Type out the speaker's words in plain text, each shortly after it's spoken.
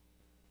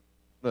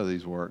None of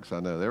these works. I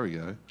know. There we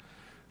go.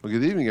 Well,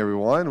 good evening,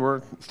 everyone.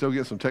 We're still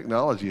getting some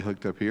technology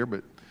hooked up here,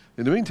 but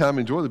in the meantime,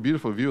 enjoy the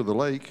beautiful view of the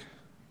lake.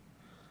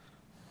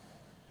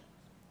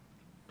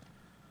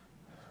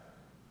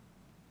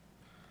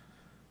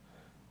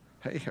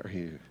 Hey, how are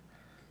you?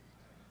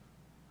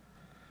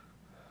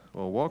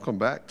 Well, welcome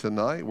back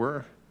tonight.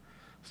 We're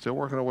still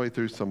working our way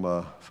through some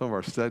of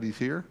our studies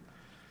here,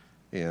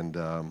 and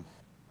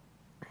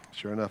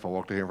sure enough, I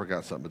walked in here and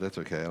forgot something, but that's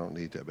okay. I don't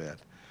need that bad.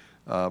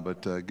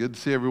 But good to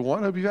see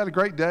everyone. Hope you've had a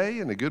great day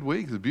and a good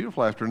week. It's a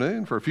beautiful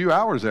afternoon. For a few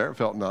hours there, it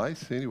felt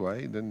nice.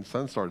 Anyway, then the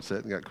sun started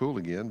setting, got cool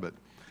again. But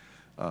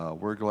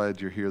we're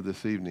glad you're here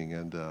this evening.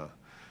 And a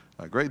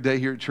great day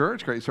here at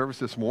church, great service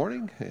this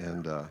morning,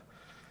 and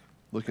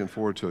looking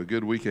forward to a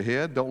good week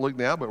ahead. Don't look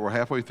now, but we're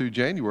halfway through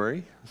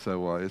January,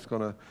 so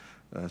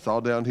it's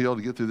all downhill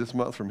to get through this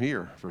month from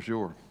here, for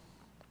sure.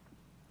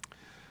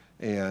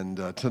 And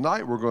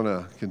tonight we're going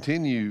to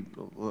continue.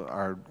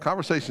 Our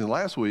conversation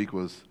last week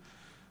was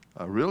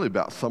really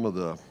about some of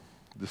the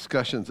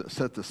discussions that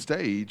set the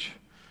stage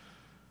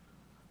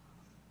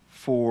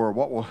for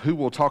who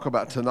we'll talk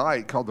about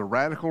tonight, called the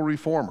radical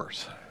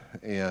reformers.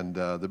 And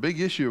the big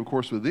issue, of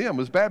course, with them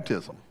was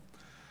baptism.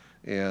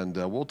 And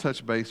we'll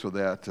touch base with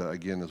that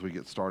again as we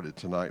get started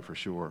tonight, for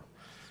sure.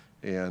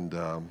 And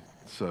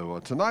so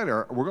tonight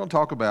we're going to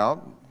talk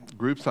about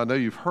groups I know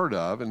you've heard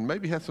of and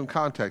maybe had some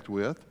contact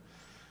with.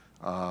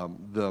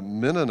 The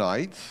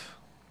Mennonites,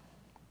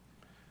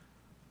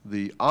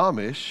 the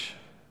Amish,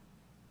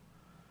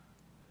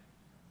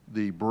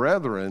 the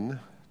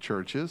Brethren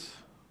churches,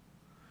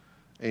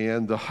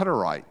 and the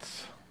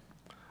Hutterites.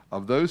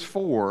 Of those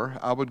four,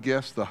 I would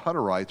guess the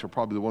Hutterites are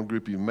probably the one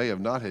group you may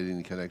have not had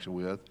any connection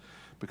with,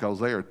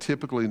 because they are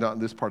typically not in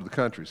this part of the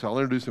country. So I'll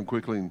introduce them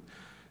quickly, and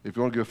if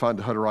you want to go find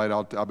a Hutterite,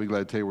 I'll be glad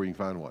to tell you where you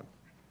can find one.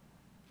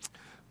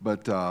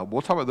 But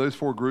we'll talk about those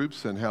four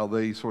groups and how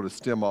they sort of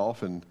stem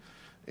off, and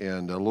a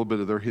little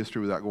bit of their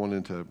history without going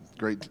into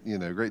great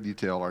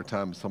detail. Our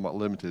time is somewhat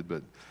limited,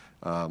 but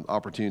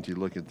opportunity to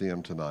look at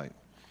them tonight.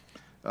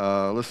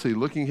 Let's see,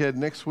 looking ahead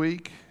next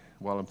week,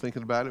 while I'm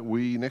thinking about it,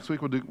 next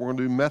week we're going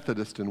to do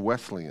Methodist and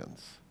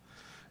Wesleyans.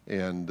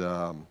 And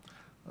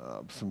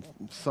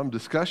some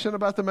discussion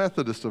about the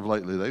Methodists of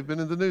lately. They've been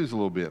in the news a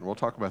little bit, and we'll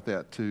talk about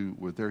that too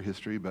with their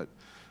history, but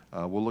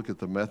we'll look at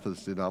the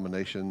Methodist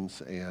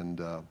denominations and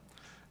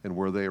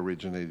where they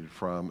originated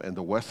from. And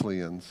the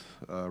Wesleyans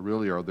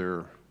really are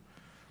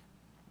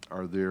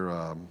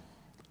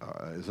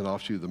is an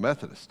offshoot of the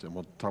Methodist, and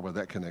we'll talk about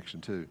that connection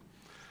too.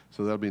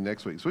 So that'll be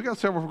next week. So we got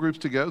several groups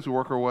to go as we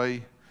work our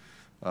way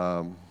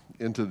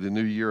into the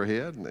new year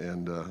ahead,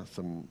 and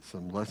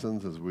some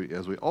lessons as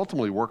we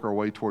ultimately work our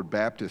way toward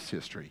Baptist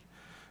history.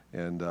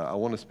 And I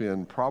want to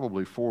spend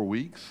probably 4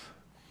 weeks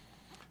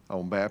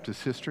on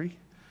Baptist history,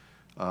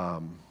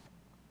 and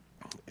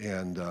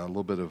a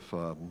little bit of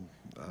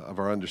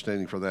our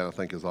understanding for that, I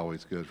think, is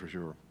always good, for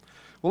sure.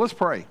 Well, let's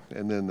pray,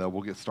 and then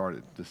we'll get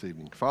started this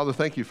evening. Father,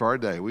 thank you for our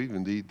day. We've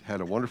indeed had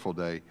a wonderful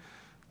day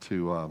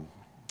to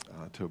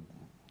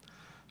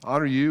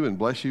honor you and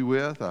bless you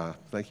with.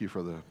 Thank you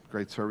for the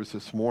great service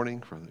this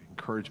morning, for the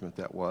encouragement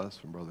that was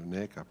from Brother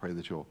Nick. I pray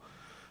that you'll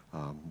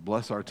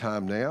bless our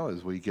time now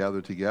as we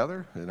gather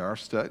together in our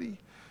study,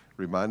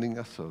 reminding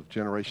us of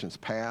generations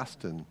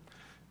past and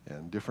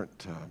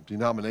different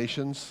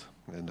denominations.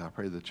 And I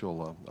pray that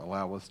you'll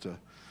allow us to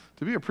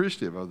be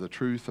appreciative of the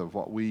truth of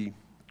what we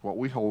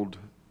hold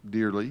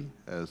dearly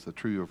as the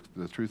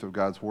truth of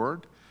God's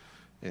Word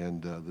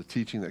and the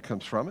teaching that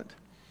comes from it.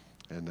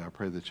 And I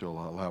pray that you'll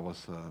allow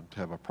us to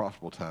have a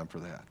profitable time for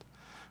that.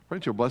 I pray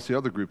that you'll bless the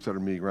other groups that are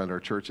meeting around our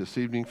church this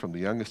evening, from the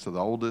youngest to the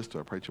oldest.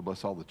 I pray that you'll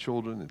bless all the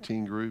children and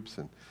teen groups,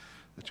 and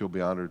that you'll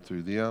be honored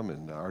through them.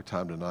 And our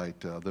time tonight,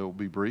 they'll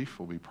be brief,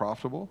 will be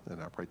profitable.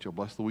 And I pray that you'll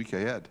bless the week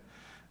ahead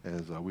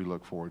as we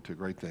look forward to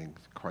great things.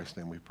 In Christ's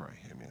name we pray.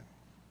 Amen.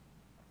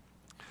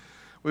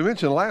 We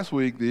mentioned last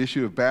week the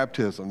issue of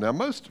baptism. Now,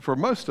 for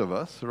most of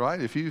us, right,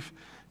 if you've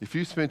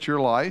spent your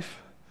life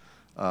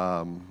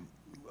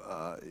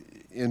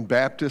in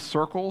Baptist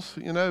circles,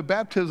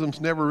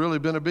 baptism's never really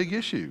been a big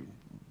issue.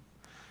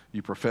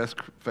 You profess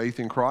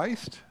faith in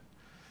Christ,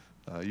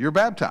 you're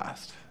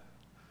baptized.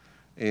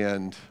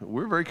 And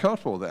we're very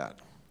comfortable with that.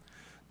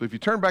 But if you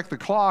turn back the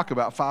clock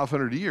about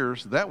 500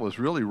 years, that was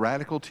really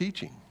radical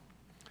teaching,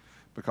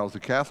 because the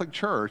Catholic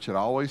Church had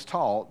always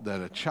taught that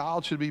a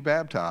child should be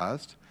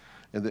baptized,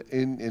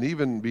 and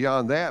even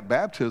beyond that,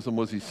 baptism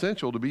was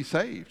essential to be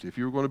saved. If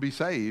you were going to be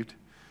saved,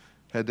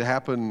 it had to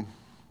happen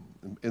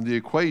in the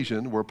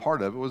equation where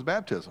part of it was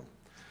baptism.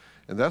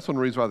 And that's one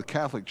reason why the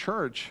Catholic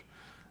Church,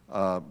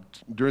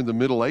 during the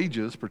Middle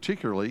Ages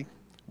particularly,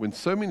 when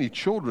so many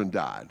children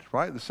died,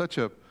 right? There's such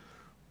a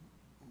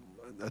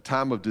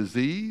time of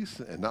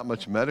disease and not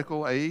much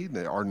medical aid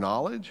or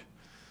knowledge.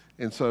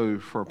 And so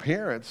for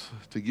parents,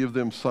 to give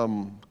them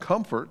some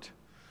comfort,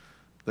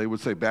 they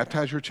would say,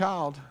 baptize your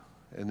child,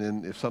 and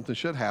then if something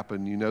should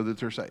happen, you know that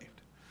they're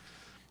saved.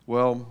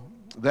 Well,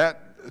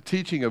 that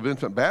teaching of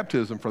infant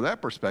baptism, from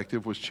that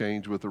perspective, was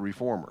changed with the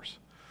reformers.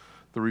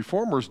 The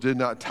Reformers did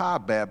not tie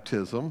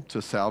baptism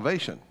to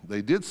salvation.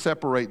 They did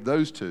separate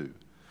those two.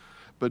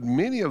 But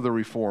many of the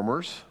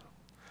Reformers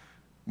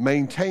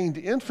maintained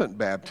infant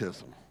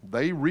baptism.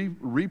 They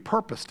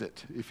repurposed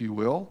it, if you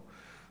will.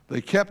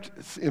 They kept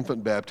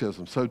infant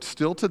baptism. So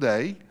still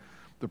today,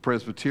 the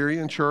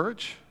Presbyterian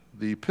Church,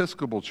 the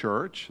Episcopal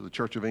Church, the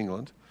Church of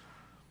England,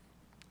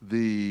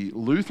 the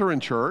Lutheran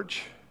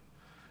Church,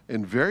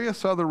 and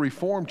various other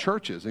Reformed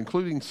churches,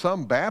 including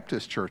some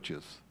Baptist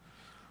churches,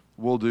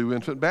 will do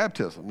infant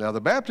baptism. Now,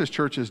 the Baptist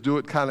churches do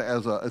it kind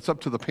of it's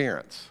up to the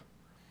parents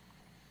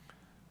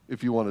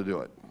if you want to do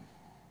it.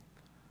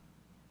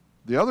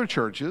 The other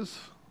churches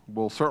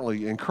will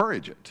certainly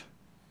encourage it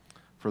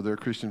for their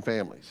Christian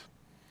families.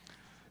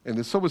 And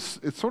it's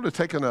sort of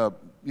taken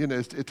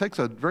it takes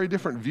a very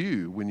different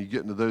view when you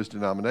get into those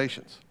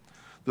denominations.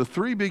 The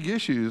three big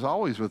issues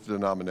always with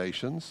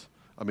denominations,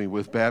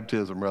 with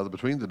baptism rather,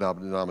 between the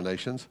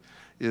denominations,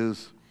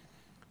 is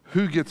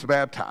who gets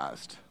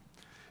baptized.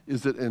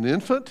 Is it an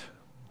infant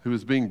who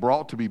is being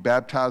brought to be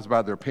baptized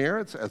by their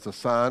parents as a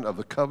sign of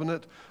the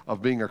covenant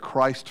of being a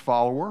Christ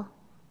follower?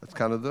 That's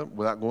kind of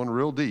without going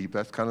real deep,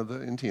 that's kind of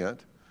the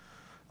intent.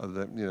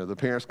 The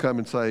parents come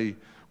and say,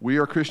 we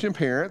are Christian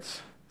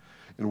parents,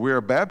 and we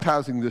are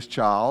baptizing this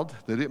child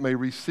that it may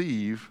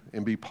receive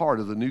and be part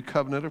of the new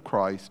covenant of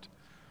Christ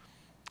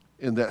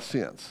in that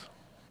sense.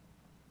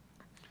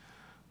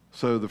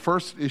 So the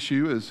first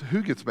issue is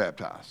who gets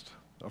baptized.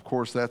 Of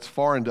course, that's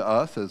foreign to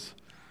us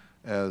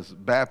as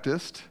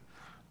Baptists.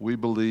 We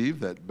believe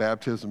that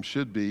baptism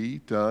should be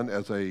done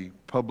as a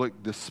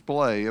public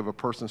display of a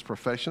person's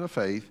profession of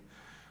faith,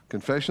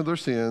 confession of their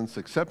sins,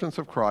 acceptance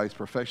of Christ,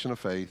 profession of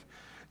faith,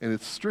 and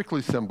it's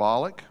strictly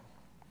symbolic,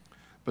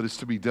 but it's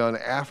to be done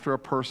after a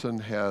person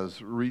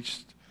has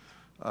reached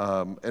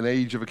an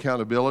age of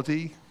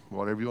accountability,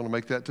 whatever you want to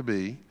make that to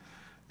be,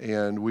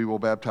 and we will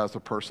baptize a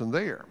person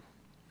there.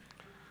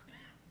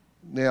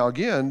 Now,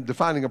 again,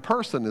 defining a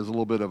person is a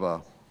little bit of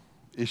a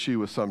issue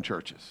with some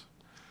churches.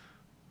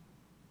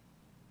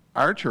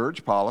 Our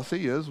church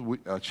policy is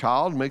a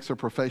child makes a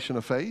profession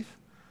of faith,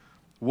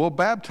 we'll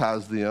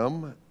baptize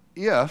them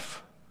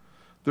if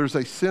there's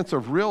a sense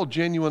of real,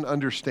 genuine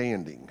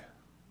understanding,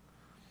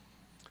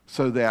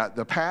 so that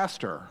the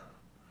pastor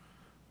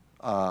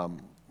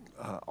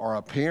or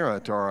a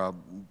parent or a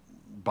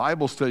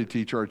Bible study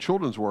teacher or a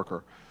children's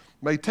worker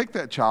may take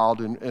that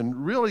child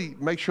and really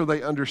make sure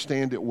they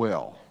understand it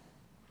well.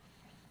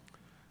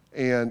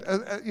 And,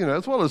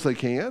 as well as they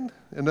can,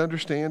 and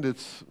understand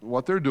it's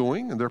what they're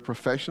doing in their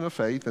profession of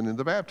faith and in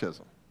the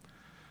baptism.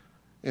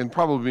 And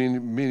probably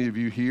many of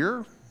you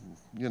here,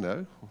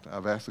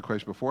 I've asked the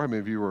question before, how many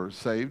of you were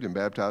saved and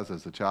baptized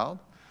as a child?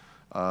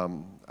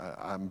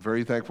 I'm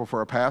very thankful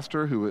for a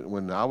pastor who,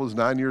 when I was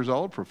 9 years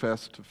old,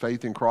 professed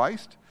faith in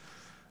Christ,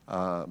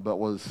 but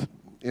was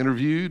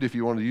interviewed, if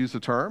you want to use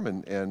the term,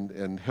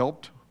 and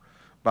helped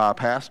by a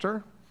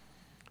pastor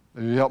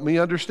who helped me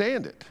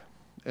understand it,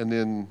 and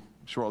then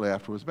shortly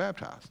after was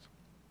baptized.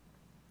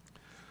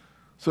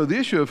 So the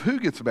issue of who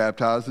gets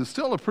baptized is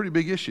still a pretty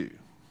big issue.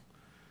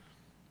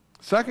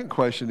 Second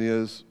question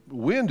is,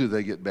 when do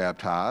they get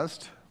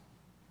baptized?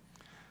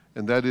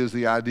 And that is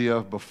the idea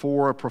of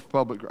before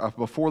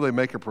they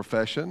make a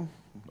profession,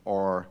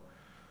 or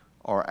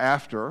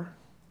after.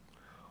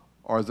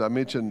 Or as I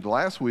mentioned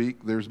last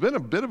week, there's been a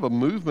bit of a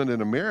movement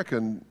in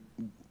American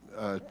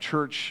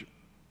church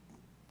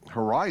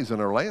horizon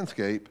or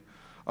landscape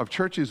of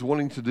churches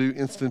wanting to do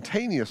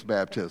instantaneous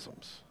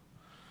baptisms,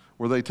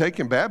 where they take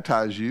and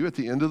baptize you at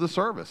the end of the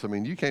service.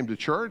 You came to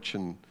church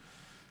and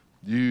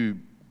you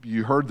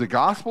heard the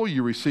gospel,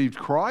 you received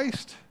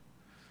Christ,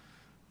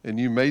 and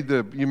you made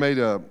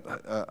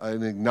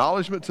an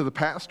acknowledgement to the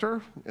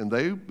pastor, and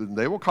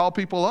they will call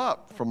people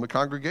up from the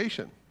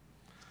congregation,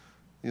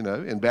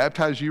 and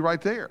baptize you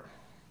right there.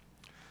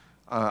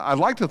 I'd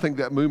like to think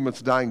that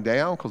movement's dying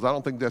down, because I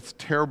don't think that's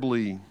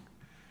terribly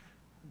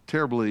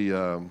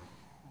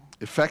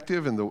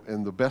effective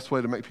and the best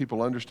way to make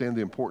people understand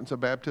the importance of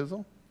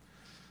baptism.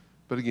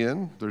 But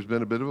again, there's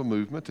been a bit of a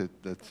movement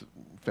that's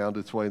found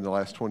its way in the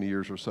last 20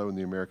 years or so in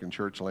the American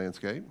church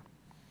landscape.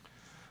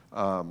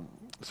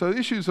 So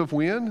issues of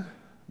when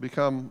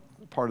become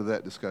part of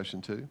that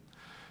discussion too.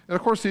 And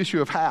of course the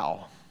issue of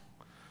how.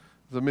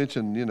 As I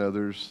mentioned,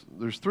 there's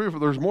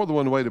more than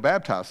one way to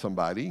baptize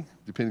somebody,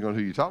 depending on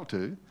who you talk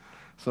to.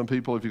 Some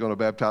people, if you're going to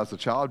baptize a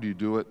child, you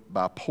do it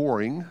by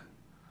pouring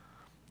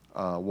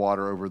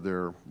water over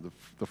the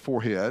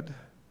forehead.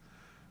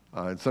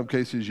 In some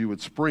cases, you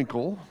would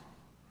sprinkle.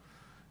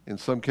 In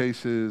some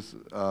cases,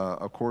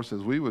 of course,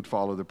 as we would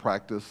follow the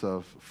practice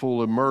of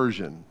full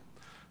immersion,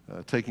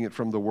 taking it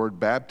from the word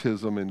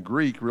baptism in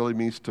Greek really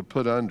means to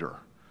put under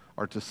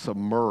or to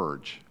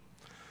submerge.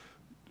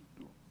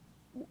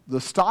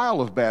 The style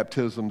of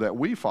baptism that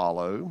we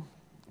follow,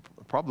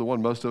 probably the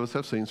one most of us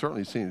have seen,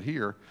 certainly seen it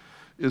here,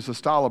 is the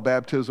style of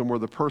baptism where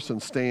the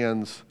person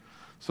stands.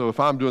 So if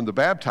I'm doing the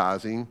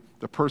baptizing,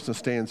 the person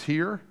stands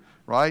here,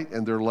 right,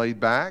 and they're laid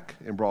back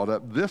and brought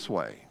up this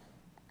way.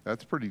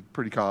 That's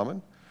pretty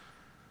common.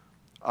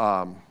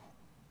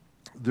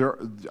 There,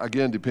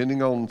 again,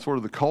 depending on sort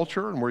of the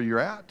culture and where you're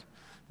at,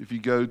 if you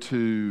go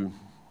to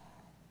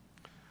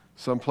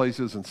some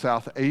places in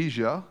South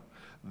Asia,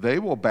 they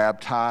will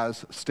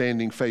baptize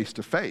standing face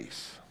to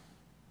face,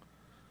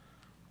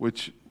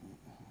 which,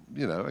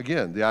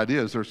 again, the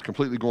idea is they're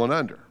completely going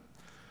under.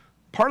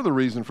 Part of the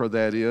reason for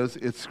that is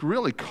it's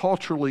really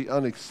culturally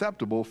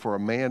unacceptable for a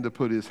man to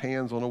put his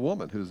hands on a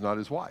woman who's not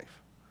his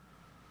wife.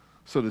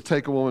 So to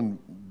take a woman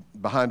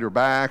behind her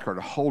back or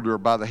to hold her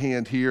by the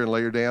hand here and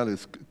lay her down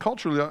is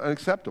culturally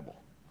unacceptable.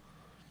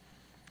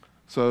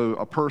 So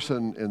a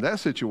person in that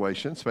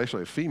situation,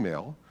 especially a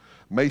female,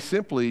 may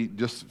simply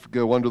just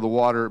go under the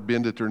water,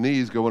 bend at their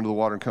knees, go under the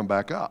water and come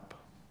back up.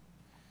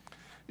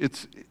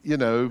 It's,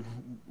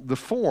 the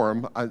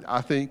form,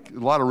 I think, a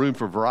lot of room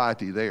for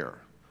variety there.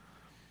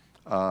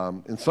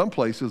 In some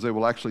places, they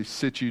will actually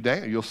sit you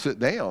down. You'll sit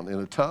down in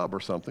a tub or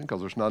something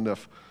because there's not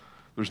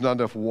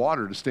enough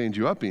water to stand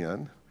you up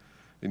in,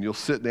 and you'll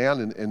sit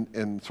down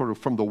and sort of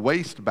from the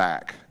waist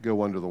back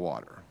go under the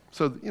water.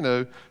 So,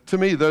 to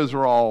me, those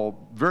are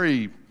all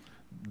very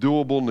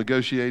doable,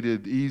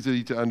 negotiated,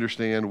 easy to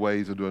understand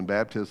ways of doing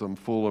baptism,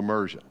 full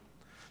immersion,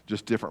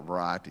 just different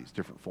varieties,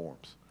 different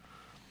forms.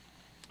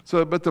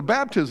 So, but the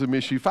baptism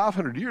issue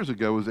 500 years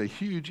ago was a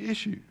huge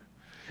issue,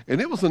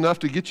 and it was enough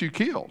to get you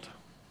killed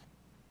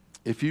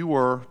if you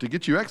were to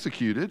get you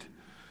executed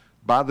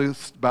by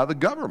the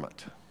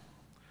government.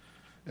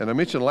 And I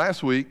mentioned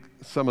last week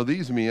some of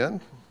these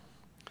men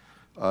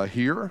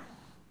here,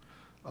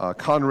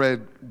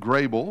 Conrad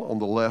Grebel on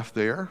the left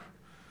there.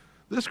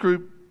 This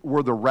group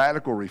were the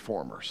radical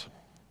reformers.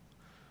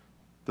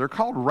 They're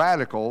called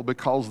radical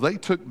because they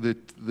took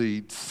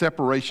the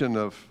separation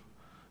of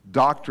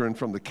doctrine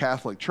from the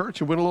Catholic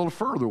Church and went a little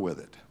further with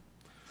it.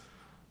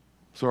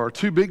 So our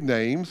three big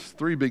names,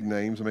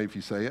 maybe if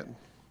you say it,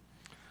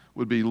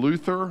 would be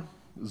Luther,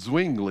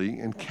 Zwingli,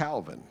 and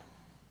Calvin.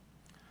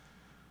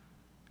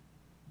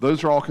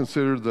 Those are all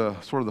considered the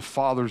sort of the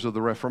fathers of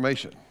the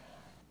Reformation.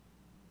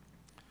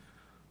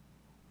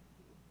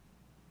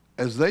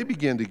 As they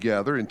began to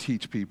gather and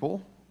teach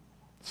people,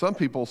 some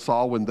people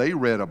saw when they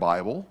read a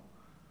Bible,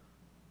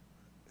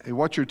 hey,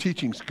 what you're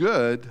teaching's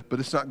good, but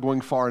it's not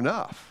going far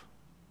enough.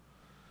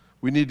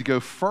 We need to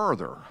go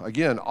further.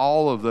 Again,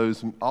 all of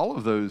those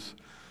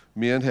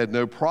men had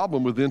no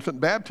problem with infant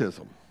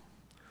baptism.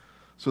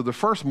 So the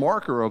first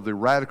marker of the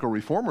radical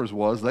reformers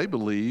was they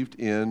believed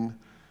in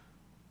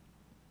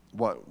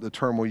what the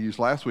term we used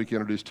last week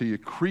introduced to you,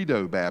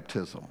 credo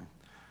baptism.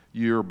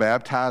 You're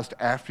baptized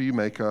after you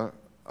make a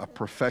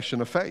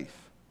profession of faith.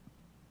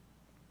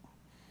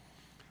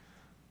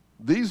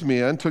 These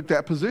men took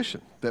that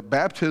position, that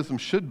baptism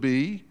should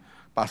be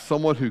by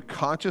someone who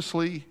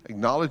consciously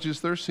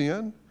acknowledges their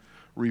sin,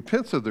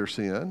 repents of their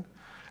sin,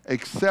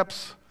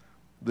 accepts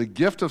the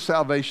gift of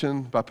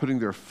salvation by putting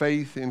their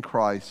faith in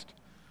Christ,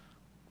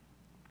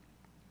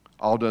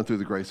 all done through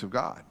the grace of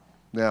God.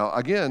 Now,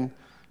 again,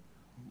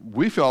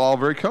 we feel all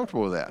very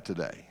comfortable with that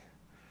today.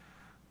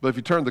 But if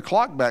you turn the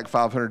clock back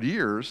 500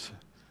 years,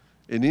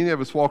 and any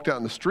of us walked out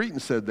in the street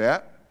and said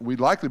that,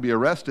 we'd likely be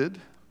arrested,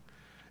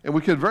 and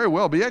we could very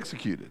well be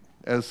executed,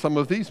 as some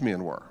of these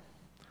men were,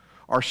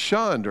 or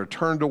shunned or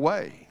turned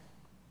away.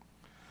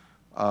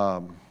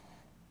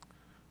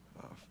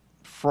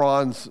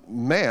 Franz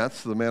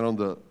Mantz, the man on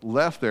the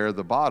left there,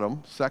 the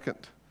bottom,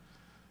 second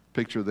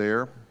picture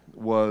there,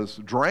 was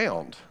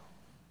drowned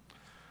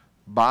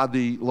by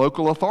the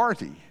local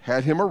authority,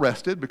 had him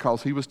arrested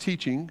because he was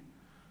teaching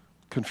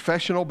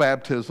confessional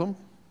baptism.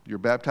 You're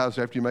baptized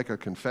after you make a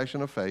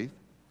confession of faith.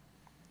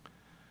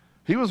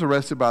 He was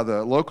arrested by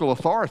the local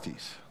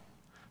authorities,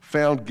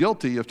 found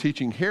guilty of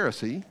teaching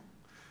heresy,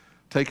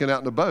 taken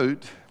out in a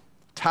boat,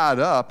 tied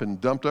up,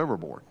 and dumped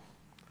overboard.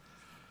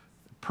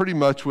 Pretty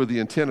much with the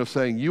intent of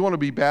saying, you want to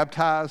be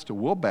baptized,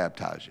 we'll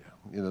baptize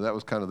you. That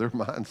was kind of their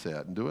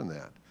mindset in doing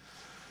that.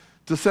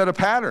 To set a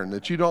pattern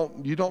that you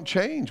don't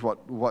change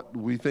what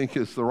we think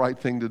is the right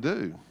thing to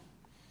do.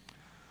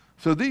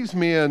 So these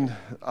men,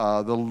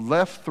 the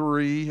left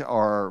three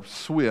are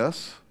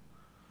Swiss,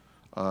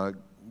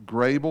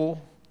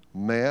 Grebel,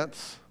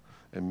 Mantz,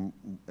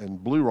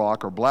 and Blue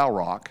Rock or Blau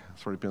Rock,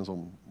 sort of depends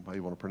on how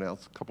you want to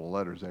pronounce a couple of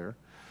letters there,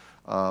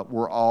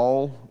 were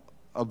all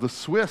of the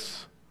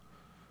Swiss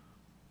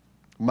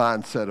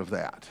mindset of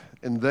that.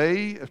 And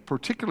they,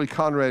 particularly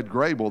Conrad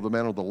Grebel, the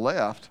man on the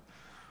left,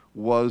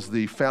 was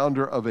the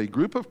founder of a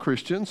group of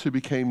Christians who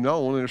became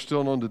known, and are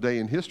still known today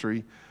in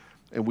history,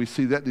 and we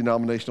see that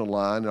denominational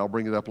line, and I'll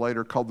bring it up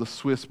later, called the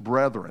Swiss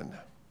Brethren.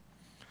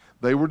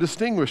 They were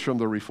distinguished from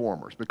the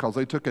Reformers because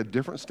they took a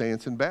different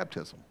stance in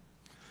baptism.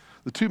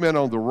 The two men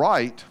on the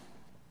right,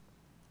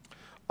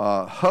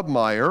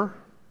 Hubmaier,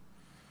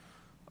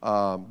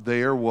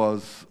 there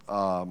was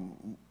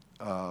one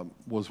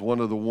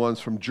of the ones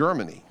from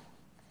Germany.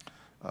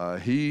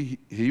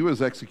 He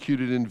was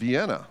executed in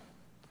Vienna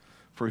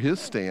for his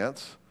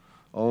stance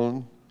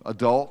on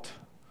adult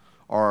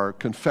or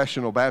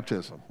confessional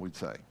baptism, we'd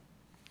say.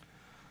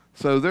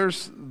 So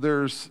there's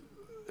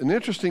an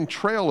interesting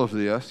trail of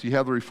this. You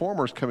have the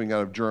reformers coming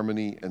out of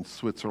Germany and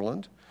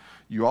Switzerland.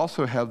 You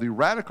also have the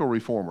radical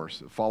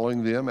reformers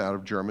following them out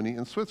of Germany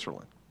and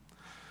Switzerland.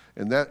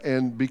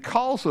 And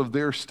because of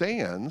their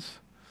stands,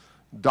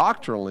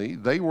 doctrinally,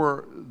 they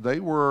were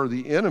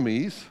the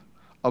enemies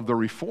of the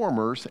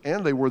reformers,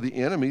 and they were the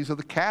enemies of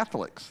the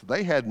Catholics.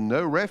 They had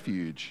no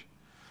refuge.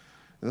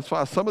 And that's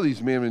why some of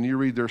these men, when you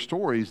read their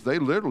stories, they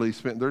literally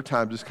spent their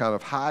time just kind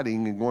of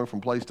hiding and going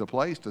from place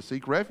to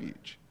seek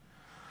refuge.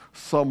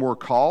 Some were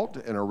caught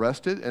and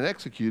arrested and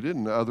executed,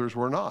 and others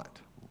were not.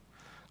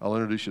 I'll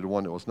introduce you to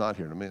one that was not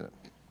here in a minute.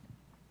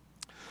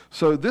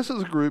 So this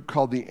is a group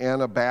called the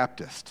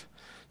Anabaptist.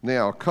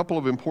 Now, a couple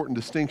of important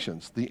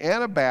distinctions. The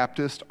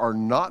Anabaptists are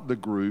not the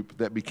group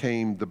that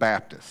became the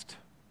Baptist.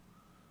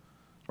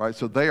 Right?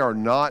 So they are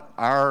not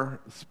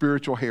our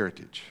spiritual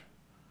heritage.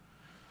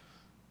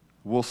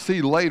 We'll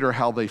see later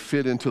how they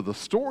fit into the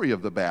story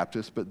of the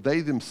Baptist, but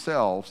they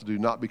themselves do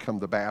not become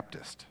the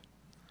Baptist.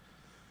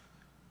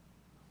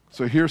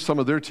 So here's some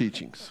of their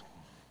teachings.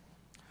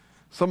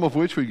 Some of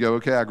which we go,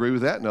 okay, I agree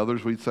with that, and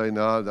others we'd say,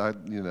 no,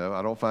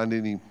 I don't find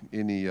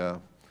any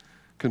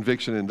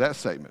conviction in that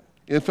statement.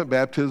 Infant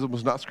baptism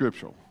was not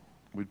scriptural.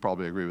 We'd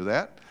probably agree with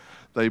that.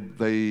 They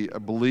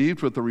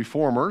believed with the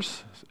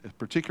reformers,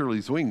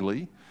 particularly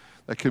Zwingli,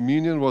 that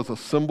communion was a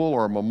symbol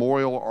or a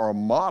memorial or a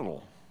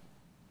model,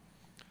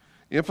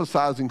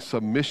 emphasizing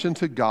submission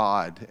to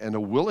God and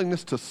a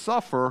willingness to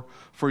suffer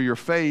for your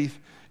faith,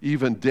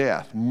 even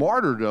death.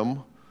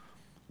 Martyrdom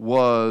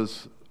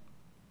was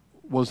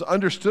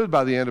understood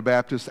by the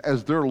Anabaptists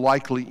as their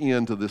likely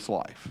end to this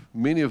life.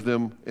 Many of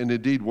them, and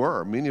indeed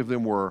were,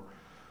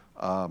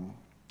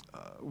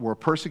 were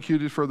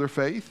persecuted for their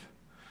faith.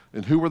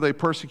 And who were they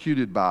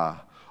persecuted by?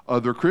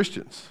 Other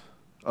Christians,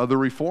 the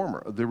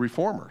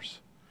reformers.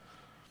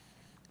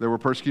 They were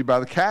persecuted by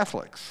the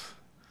Catholics.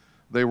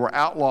 They were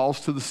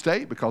outlaws to the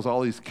state because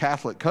all these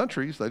Catholic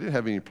countries, they didn't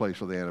have any place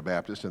for the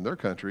Anabaptists in their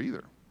country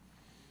either.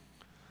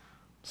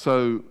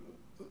 So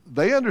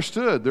they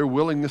understood their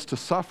willingness to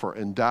suffer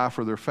and die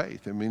for their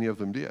faith, and many of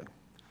them did.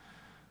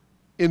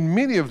 In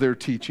many of their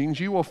teachings,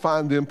 you will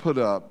find them put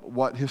up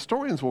what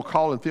historians will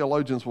call and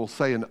theologians will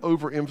say an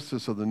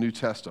overemphasis of the New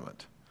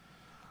Testament.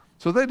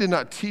 So they did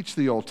not teach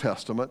the Old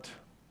Testament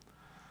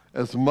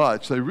as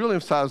much. They really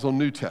emphasized on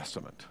New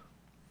Testament.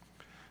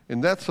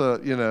 And that's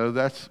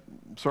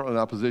certainly an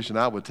opposition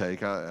I would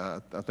take.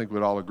 I think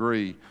we'd all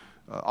agree.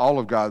 All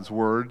of God's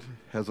Word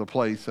has a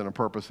place and a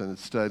purpose in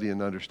its study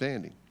and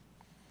understanding.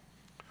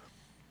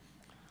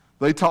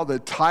 They taught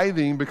that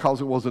tithing,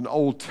 because it was an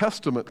Old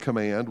Testament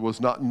command,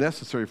 was not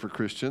necessary for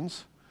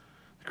Christians.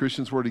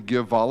 Christians were to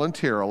give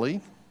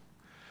voluntarily,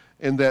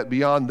 and that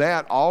beyond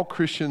that, all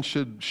Christians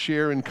should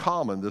share in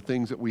common the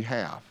things that we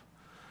have.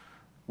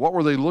 What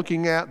were they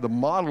looking at? The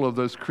model of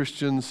those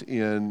Christians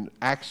in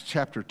Acts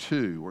chapter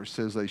 2, where it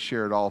says they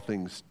shared all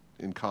things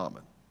in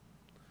common.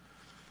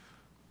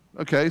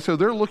 Okay, so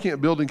they're looking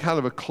at building kind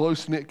of a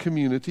close-knit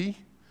community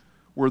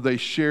where they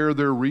share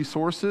their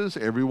resources.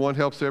 Everyone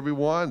helps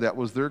everyone. That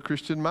was their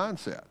Christian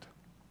mindset.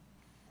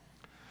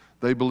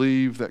 They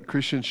believe that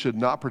Christians should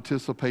not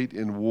participate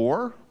in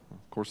war.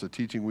 Of course, the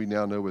teaching we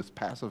now know is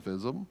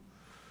pacifism.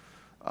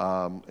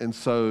 And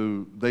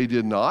so they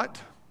did not.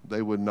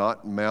 They would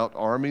not mount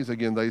armies.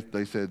 Again,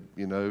 they said,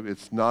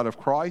 it's not of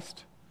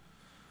Christ.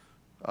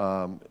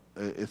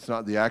 It's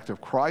not the act of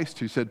Christ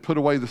who said, put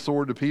away the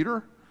sword to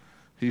Peter.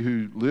 He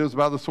who lives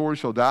by the sword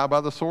shall die by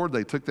the sword.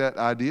 They took that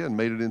idea and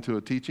made it into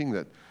a teaching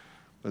that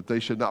they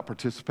should not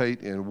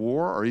participate in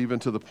war or even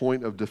to the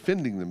point of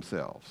defending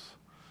themselves.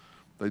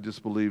 They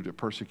just believed that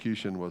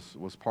persecution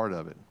was part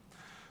of it.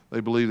 They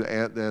believed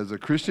that as a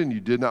Christian, you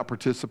did not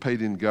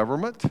participate in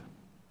government.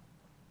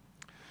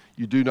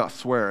 You do not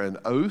swear an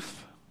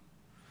oath.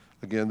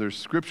 Again, there's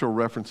scriptural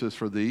references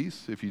for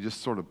these. If you just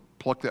sort of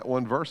pluck that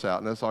one verse out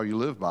and that's all you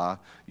live by,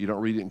 you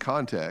don't read it in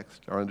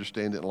context or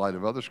understand it in light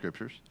of other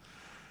scriptures.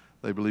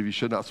 They believe you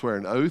should not swear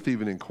an oath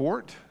even in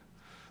court.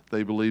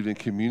 They believed in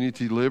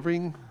community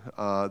living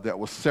that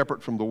was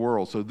separate from the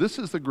world. So this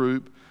is the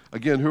group,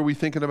 again, who are we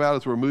thinking about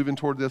as we're moving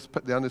toward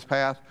down this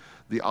path?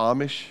 The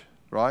Amish,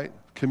 right?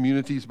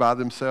 Communities by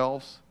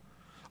themselves,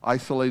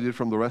 isolated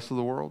from the rest of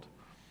the world.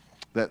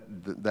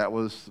 That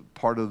was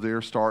part of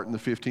their start in the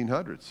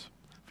 1500s,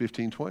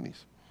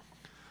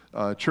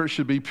 1520s. Church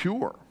should be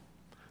pure.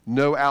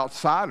 No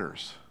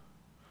outsiders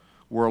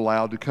were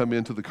allowed to come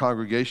into the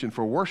congregation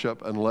for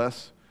worship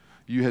unless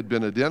you had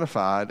been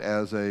identified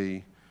as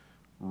a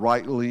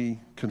rightly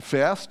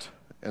confessed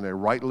and a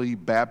rightly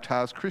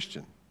baptized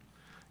Christian.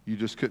 You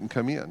just couldn't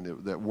come in.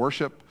 The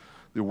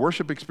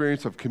worship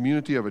experience of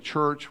community of a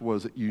church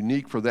was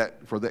unique for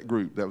that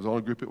group. That was the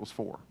only group it was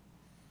for.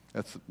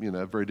 That's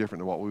very different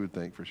than what we would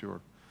think for sure.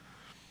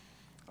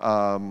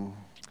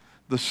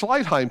 The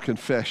Schleitheim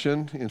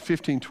Confession in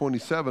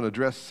 1527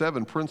 addressed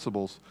 7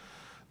 principles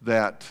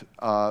that,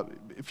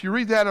 if you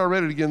read that, I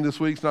read it again this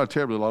week, it's not a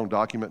terribly long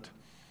document.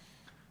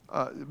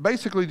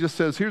 Basically just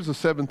says, here's the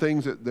 7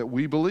 things that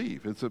we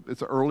believe. It's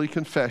an early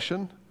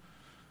confession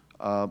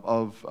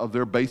of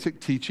their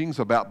basic teachings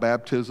about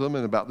baptism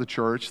and about the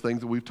church, things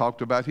that we've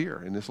talked about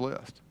here in this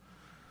list.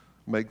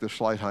 Make the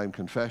Schleitheim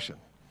Confession.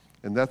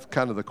 And that's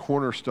kind of the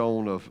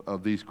cornerstone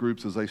of these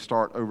groups as they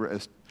start over.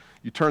 As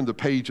you turn the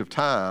page of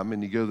time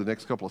and you go to the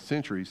next couple of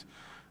centuries,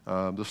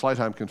 the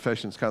Schleitheim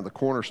Confession is kind of the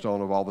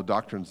cornerstone of all the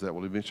doctrines that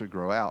will eventually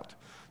grow out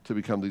to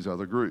become these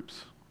other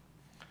groups.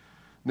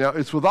 Now,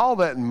 it's with all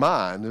that in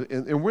mind,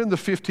 and we're in the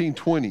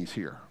 1520s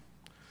here.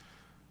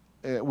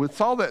 With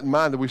all that in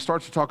mind that we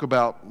start to talk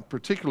about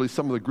particularly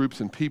some of the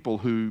groups and people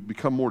who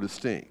become more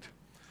distinct.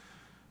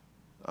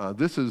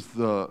 This is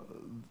the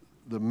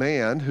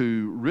man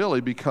who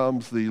really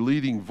becomes the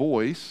leading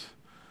voice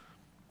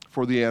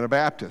for the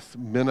Anabaptists,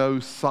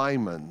 Menno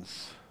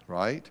Simons,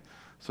 right?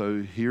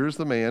 So here's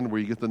the man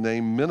where you get the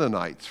name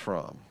Mennonites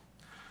from.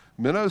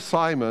 Menno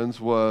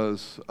Simons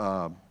was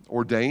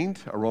ordained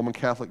a Roman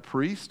Catholic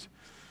priest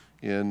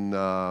in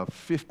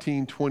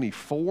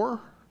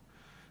 1524,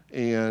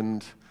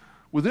 and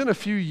within a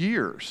few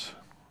years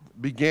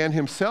began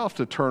himself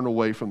to turn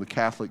away from the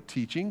Catholic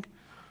teaching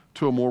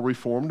to a more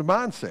reformed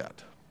mindset.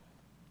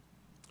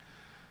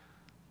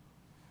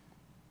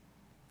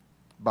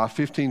 By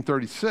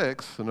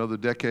 1536, another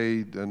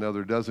decade,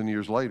 another dozen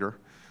years later,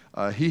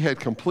 he had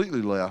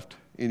completely left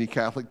any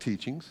Catholic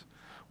teachings.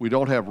 We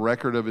don't have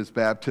record of his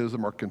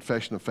baptism or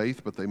confession of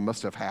faith, but they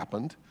must have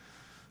happened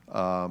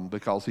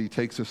because he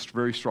takes this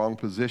very strong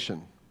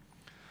position.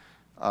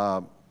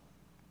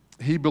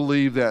 He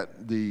believed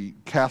that the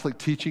Catholic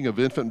teaching of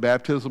infant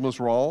baptism was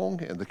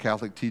wrong, and the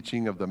Catholic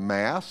teaching of the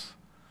Mass,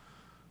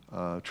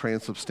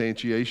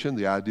 transubstantiation,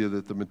 the idea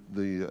that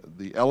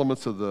the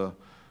elements of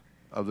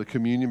the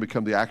communion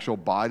become the actual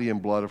body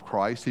and blood of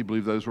Christ. He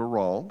believed those were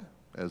wrong,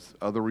 as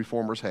other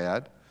reformers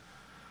had.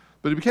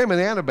 But he became an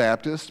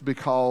Anabaptist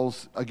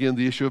because, again,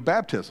 the issue of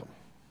baptism.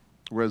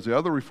 Whereas the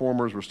other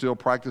reformers were still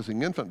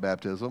practicing infant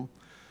baptism,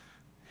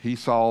 he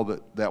saw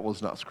that that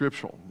was not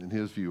scriptural in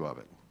his view of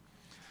it.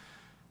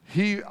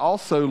 He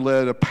also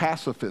led a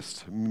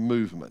pacifist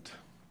movement.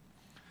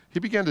 He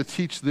began to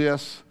teach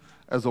this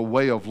as a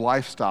way of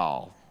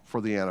lifestyle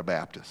for the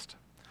Anabaptist.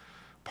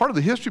 Part of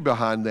the history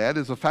behind that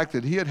is the fact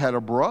that he had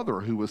a brother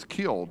who was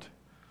killed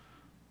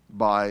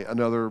by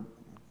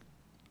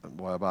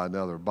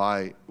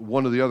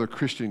one of the other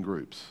Christian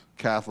groups,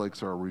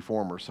 Catholics or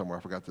Reformers somewhere,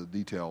 I forgot the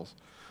details.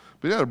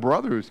 But he had a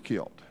brother who was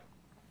killed.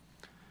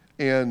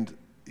 And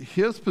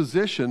his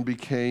position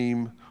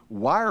became,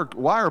 why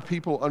are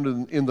people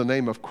in the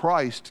name of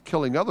Christ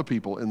killing other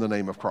people in the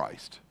name of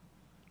Christ?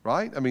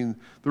 Right? I mean,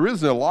 there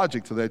is no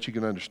logic to that you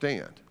can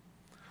understand.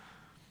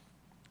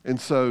 And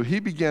so he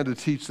began to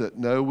teach that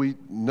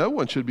no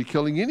one should be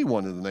killing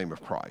anyone in the name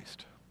of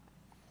Christ.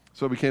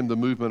 So it became the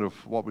movement of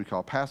what we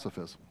call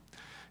pacifism.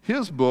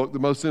 His book, the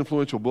most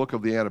influential book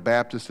of the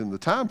Anabaptists in the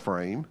time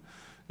frame,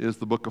 is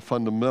the Book of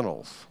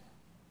Fundamentals.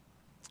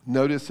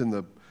 Notice in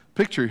the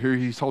picture here,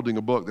 he's holding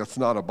a book that's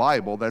not a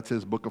Bible, that's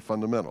his Book of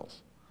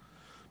Fundamentals,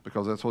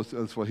 because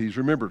that's what he's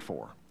remembered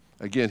for.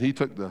 Again, he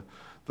took the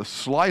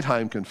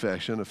Schleitheim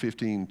Confession of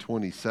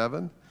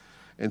 1527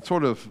 and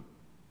sort of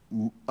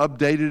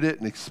updated it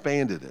and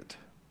expanded it.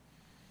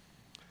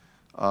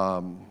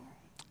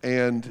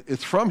 And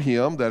it's from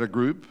him that a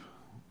group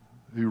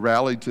who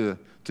rallied to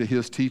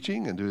his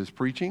teaching and to his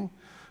preaching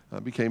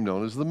became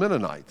known as the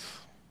Mennonites.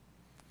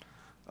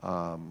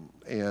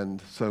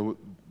 And so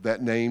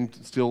that name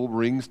still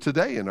rings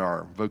today in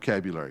our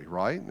vocabulary,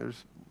 right?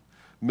 There's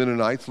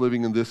Mennonites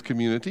living in this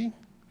community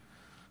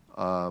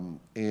and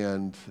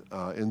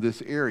in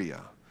this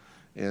area.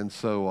 And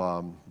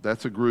so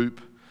that's a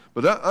group.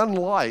 But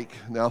unlike,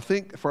 now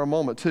think for a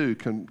moment too,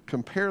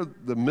 compare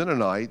the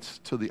Mennonites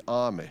to the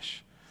Amish.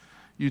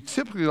 You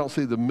typically don't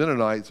see the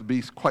Mennonites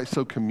be quite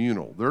so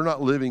communal. They're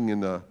not living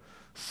in a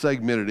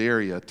segmented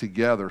area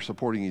together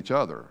supporting each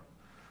other.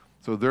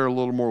 So they're a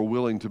little more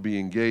willing to be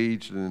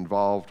engaged and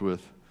involved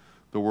with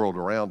the world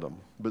around them,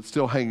 but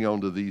still hanging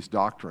on to these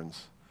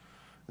doctrines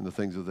and the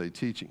things that they're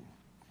teaching.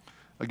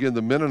 Again,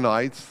 the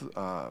Mennonites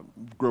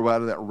grow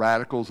out of that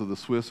radicals of the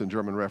Swiss and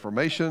German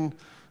Reformation.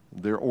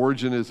 Their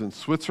origin is in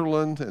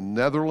Switzerland and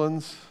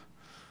Netherlands.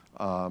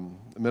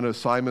 Menno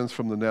Simons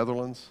from the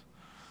Netherlands.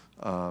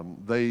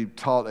 They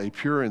taught a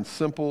pure and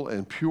simple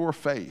and pure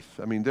faith.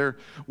 I mean, they're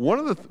one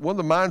of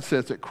the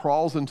mindsets that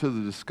crawls into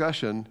the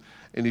discussion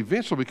and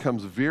eventually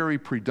becomes very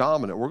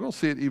predominant. We're going to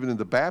see it even in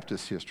the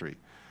Baptist history.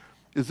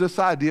 Is this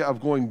idea of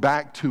going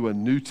back to a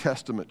New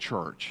Testament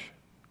church?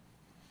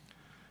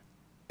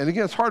 And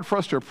again, it's hard for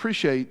us to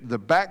appreciate the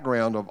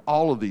background of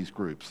all of these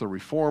groups, the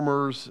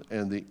Reformers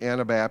and the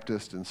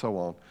Anabaptists and so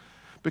on,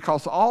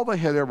 because all they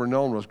had ever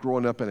known was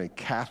growing up in a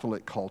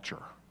Catholic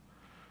culture.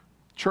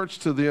 Church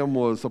to them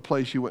was a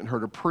place you went and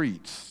heard a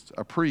priest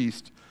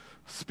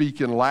speak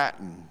in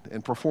Latin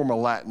and perform a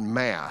Latin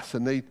mass,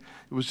 and it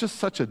was just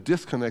such a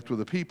disconnect with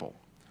the people.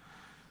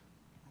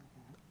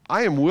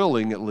 I am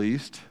willing, at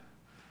least,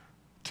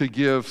 to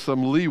give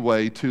some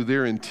leeway to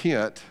their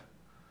intent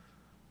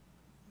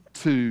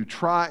to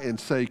try and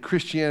say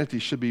Christianity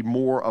should be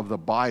more of the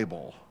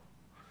Bible,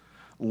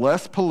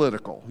 less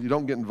political. You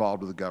don't get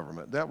involved with the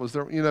government. That was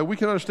we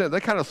can understand. They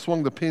kind of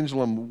swung the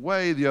pendulum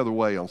way the other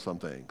way on some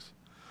things.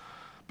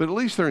 But at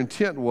least their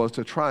intent was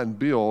to try and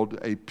build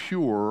a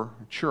pure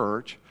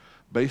church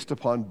based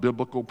upon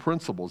biblical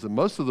principles. And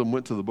most of them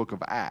went to the book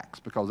of Acts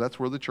because that's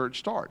where the church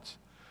starts.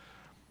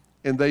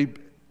 And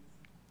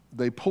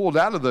they pulled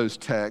out of those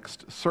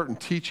texts certain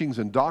teachings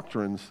and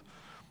doctrines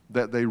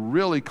that they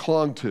really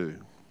clung to.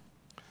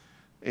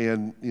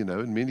 And,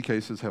 in many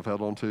cases have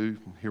held on to,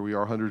 here we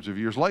are hundreds of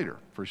years later,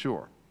 for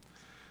sure.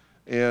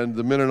 And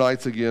the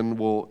Mennonites, again,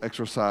 will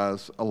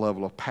exercise a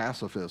level of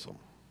pacifism.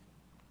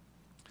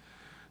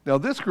 Now,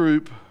 this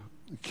group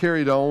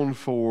carried on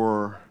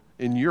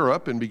in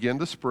Europe and began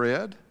to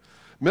spread.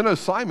 Menno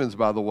Simons,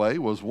 by the way,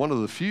 was one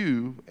of the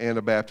few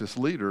Anabaptist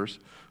leaders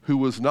who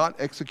was not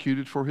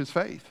executed for his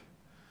faith.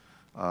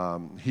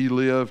 He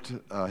lived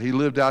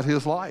out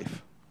his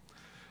life.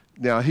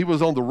 Now, he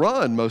was on the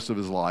run most of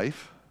his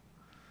life.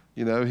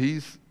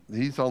 He's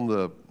on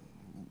the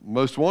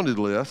most wanted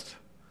list,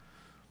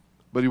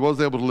 but he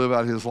was able to live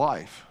out his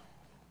life.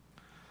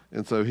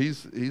 And so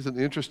he's an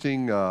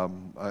interesting,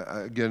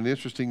 an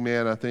interesting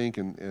man, I think,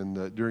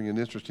 and during an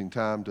interesting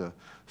time to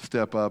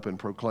step up and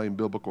proclaim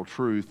biblical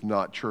truth,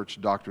 not church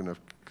doctrine of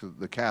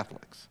the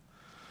Catholics.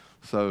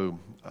 So,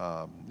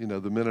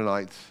 the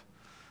Mennonites,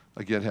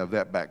 again, have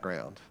that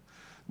background.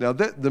 Now,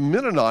 the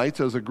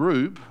Mennonites as a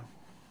group,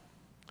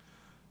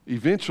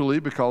 eventually,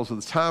 because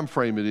of the time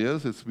frame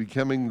it's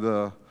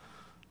becoming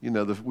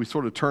we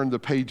sort of turn the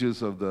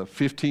pages of the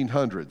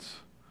 1500s.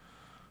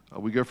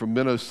 We go from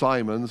Menno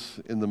Simons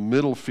in the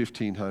middle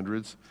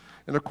 1500s.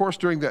 And of course,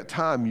 during that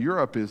time,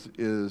 Europe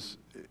is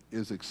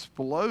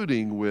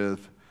exploding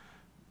with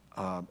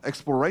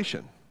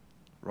exploration,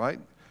 right?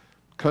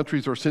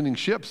 Countries are sending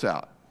ships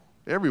out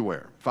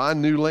everywhere, find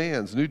new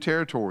lands, new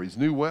territories,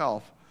 new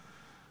wealth.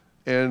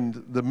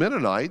 And the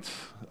Mennonites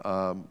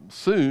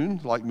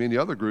soon, like many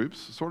other groups,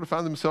 sort of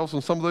find themselves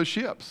on some of those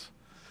ships.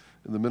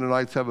 And the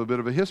Mennonites have a bit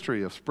of a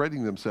history of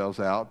spreading themselves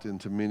out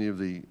into many of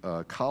the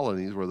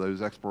colonies where those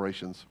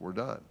explorations were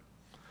done.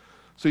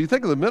 So you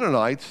think of the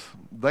Mennonites,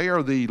 they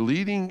are the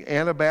leading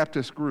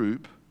Anabaptist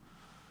group,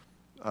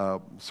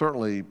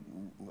 certainly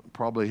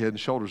probably head and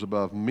shoulders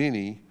above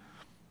many,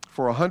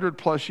 for 100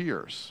 plus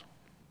years.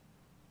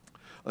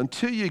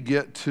 Until you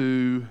get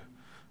to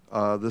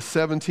the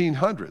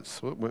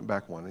 1700s. Well, it went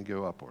back one and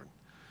go upward.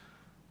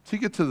 Until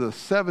you get to the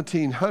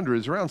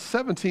 1700s, around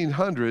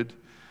 1700,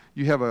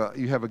 you have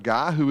a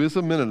guy who is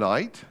a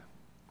Mennonite,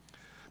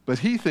 but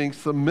he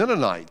thinks the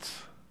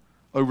Mennonites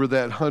over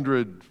that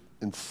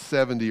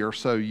 170 or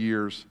so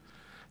years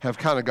have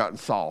kind of gotten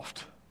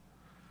soft.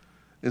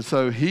 And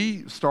so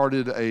he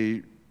started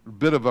a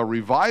bit of a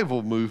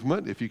revival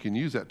movement, if you can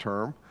use that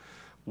term,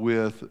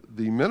 with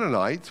the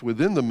Mennonites,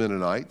 within the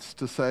Mennonites,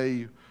 to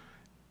say,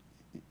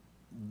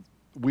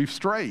 we've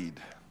strayed.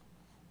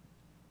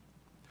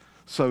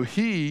 So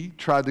he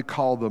tried to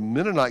call the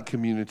Mennonite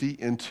community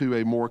into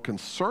a more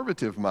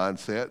conservative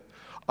mindset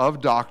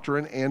of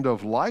doctrine and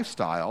of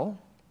lifestyle.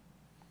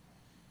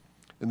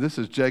 And this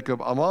is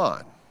Jacob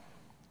Ammann,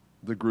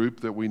 the group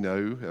that we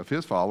know of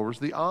his followers,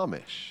 the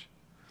Amish.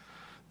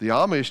 The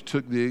Amish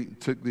took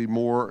the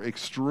more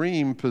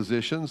extreme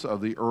positions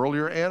of the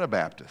earlier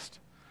Anabaptist.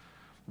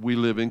 We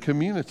live in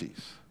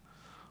communities.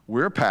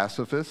 We're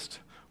pacifists.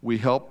 We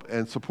help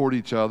and support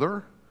each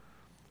other.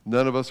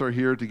 None of us are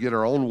here to get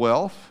our own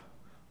wealth.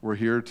 We're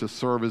here to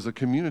serve as a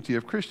community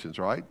of Christians,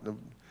 right?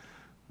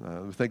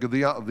 Think of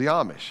the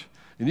Amish.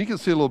 And you can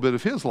see a little bit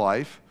of his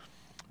life.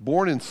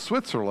 Born in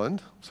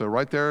Switzerland, so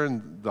right there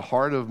in the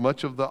heart of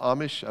much of the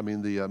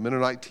the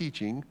Mennonite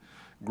teaching,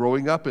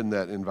 growing up in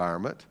that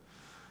environment.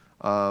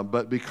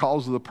 But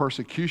because of the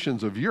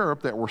persecutions of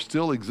Europe that were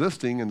still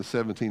existing in the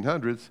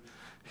 1700s,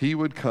 he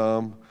would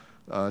come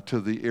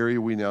to the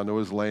area we now know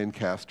as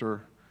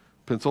Lancaster,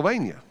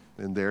 Pennsylvania,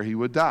 and there he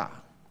would die.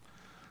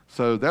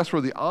 So that's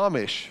where the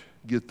Amish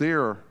get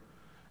their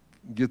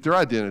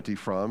identity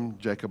from,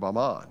 Jacob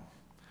Ammann.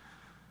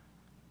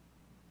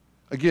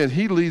 Again,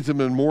 he leads them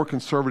in a more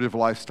conservative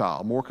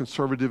lifestyle, more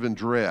conservative in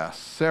dress,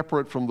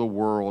 separate from the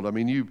world. I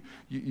mean,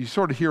 you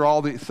sort of hear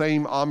all the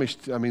same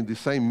the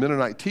same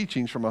Mennonite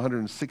teachings from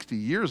 160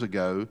 years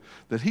ago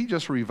that he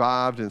just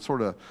revived and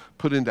sort of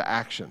put into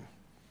action.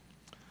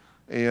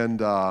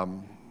 And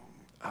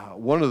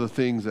one of the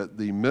things that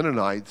the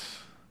Mennonites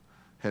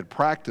had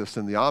practiced,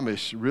 and the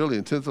Amish really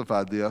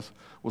intensified this,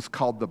 was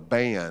called the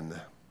ban.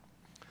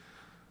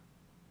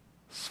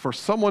 For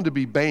someone to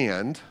be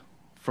banned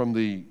from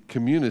the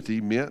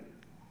community meant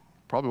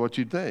probably what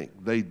you'd think.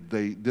 They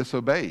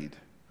disobeyed.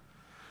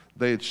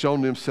 They had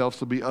shown themselves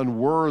to be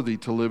unworthy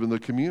to live in the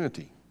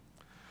community.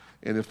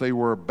 And if they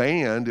were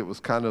banned, it was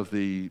kind of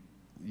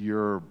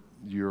you're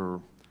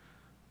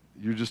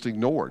just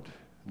ignored.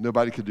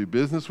 Nobody could do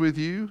business with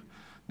you.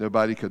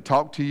 Nobody could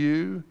talk to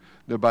you.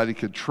 Nobody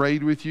could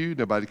trade with you.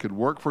 Nobody could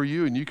work for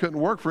you. And you couldn't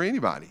work for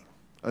anybody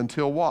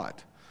until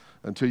what?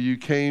 Until you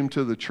came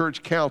to the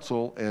church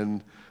council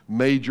and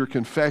made your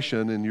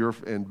confession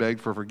and begged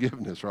for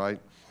forgiveness, right?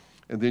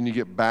 And then you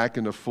get back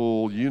into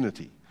full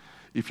unity.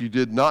 If you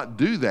did not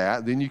do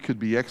that, then you could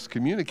be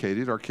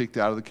excommunicated or kicked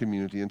out of the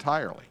community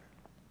entirely.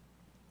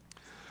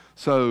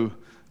 So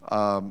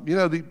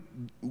The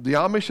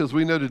Amish, as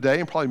we know today,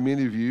 and probably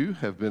many of you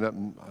have been up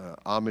in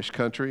Amish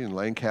country in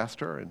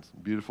Lancaster, and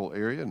beautiful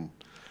area, and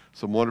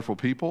some wonderful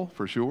people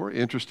for sure.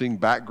 Interesting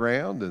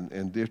background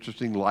and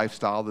interesting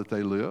lifestyle that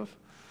they live.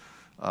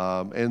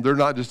 And they're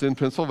not just in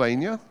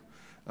Pennsylvania.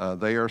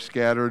 They are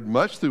scattered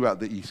much throughout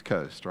the East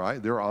Coast,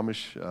 right? There are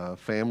Amish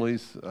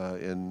families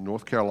in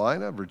North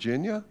Carolina,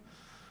 Virginia,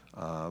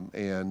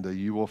 and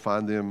you will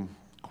find them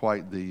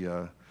quite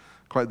the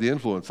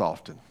influence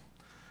often.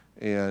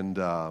 And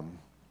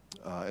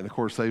of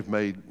course, they've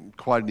made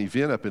quite an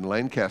event up in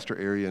Lancaster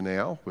area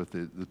now with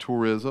the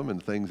tourism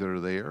and things that are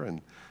there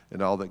and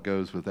all that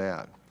goes with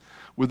that.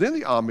 Within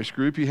the Amish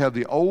group, you have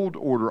the Old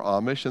Order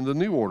Amish and the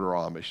New Order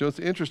Amish. You know, it's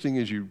interesting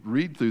as you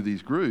read through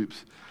these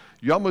groups,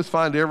 you almost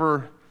find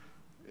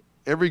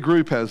every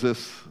group has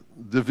this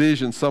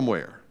division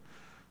somewhere.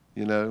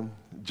 You know,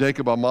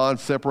 Jacob Amon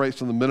separates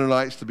from the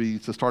Mennonites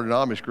to start an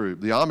Amish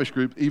group. The Amish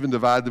group even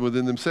divide them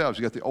within themselves.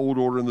 You got the Old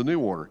Order and the New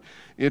Order.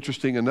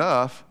 Interesting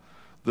enough,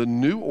 the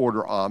New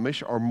Order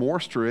Amish are more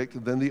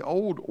strict than the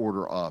Old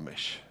Order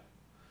Amish.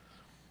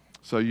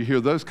 So you hear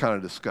those kind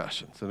of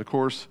discussions. And of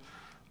course,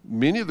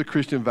 many of the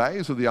Christian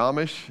values of the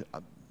Amish,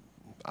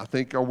 I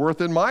think, are worth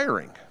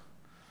admiring.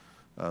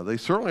 They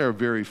certainly are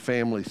very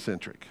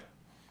family-centric.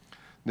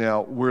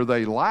 Now, where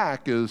they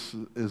lack is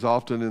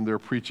often in their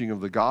preaching of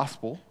the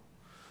gospel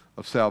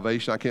of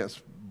salvation. I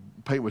can't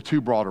paint with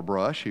too broad a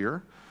brush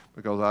here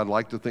because I'd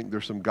like to think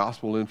there's some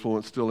gospel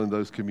influence still in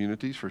those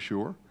communities for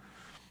sure.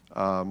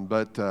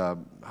 But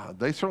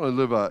they certainly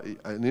live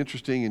an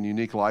interesting and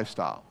unique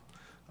lifestyle.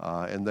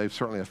 And they've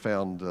certainly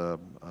found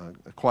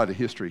quite a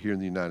history here in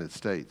the United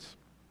States.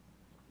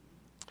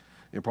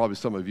 And probably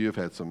some of you have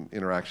had some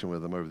interaction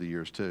with them over the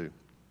years too.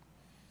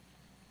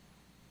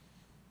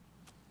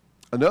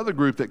 Another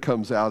group that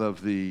comes out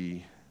of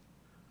the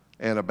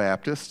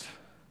Anabaptist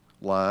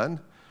line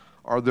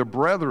are the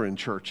Brethren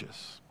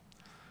churches.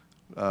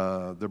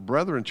 The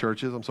Brethren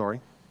churches, I'm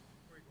sorry.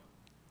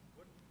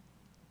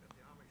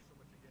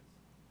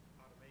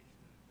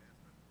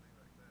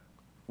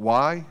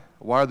 Why?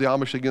 Why are the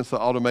Amish against the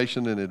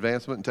automation and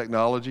advancement in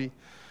technology?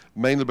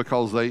 Mainly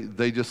because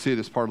they just see it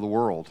as part of the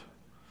world,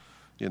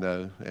 you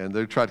know, and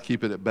they try to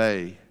keep it at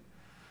bay.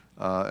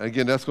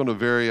 Again, that's going to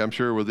vary, I'm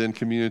sure, within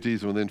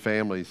communities and within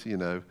families, you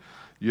know.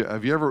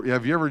 Have you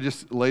ever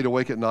just laid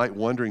awake at night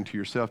wondering to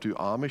yourself, do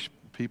Amish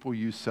people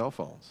use cell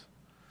phones?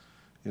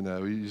 You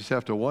know, you just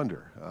have to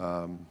wonder.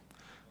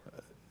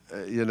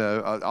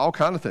 All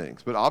kind of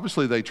things. But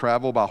obviously they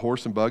travel by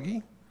horse and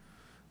buggy.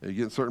 You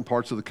get in certain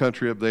parts of the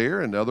country up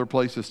there and other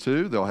places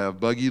too. They'll have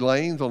buggy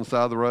lanes on the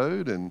side of the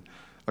road and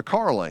a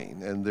car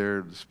lane, and they're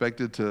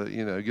expected to,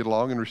 you know, get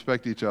along and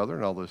respect each other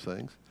and all those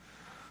things.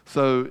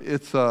 So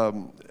it's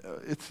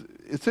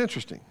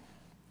interesting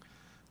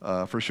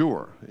for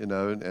sure, you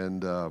know,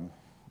 and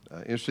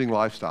interesting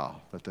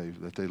lifestyle that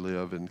they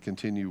live and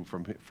continue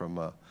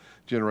from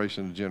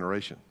generation to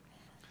generation.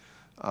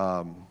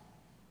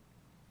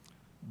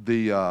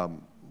 The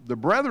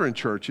Brethren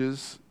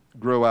churches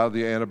grow out of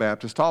the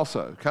Anabaptist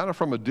also, kind of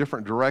from a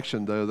different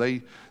direction though.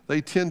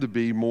 They tend to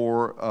be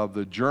more of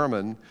the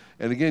German,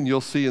 and again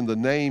you'll see in the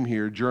name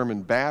here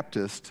German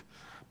Baptist,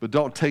 but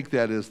don't take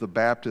that as the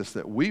Baptist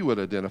that we would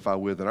identify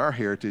with in our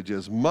heritage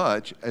as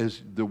much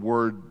as the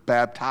word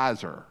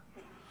baptizer.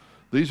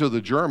 These are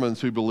the Germans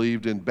who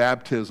believed in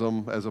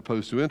baptism as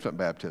opposed to infant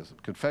baptism,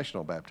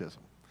 confessional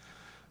baptism.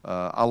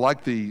 I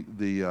like the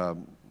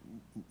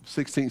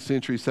 16th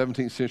century,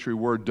 17th century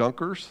word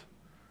dunkers.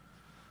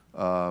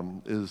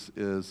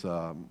 Is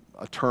a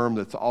term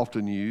that's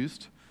often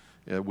used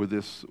with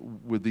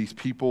these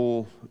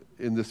people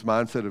in this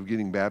mindset of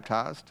getting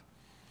baptized.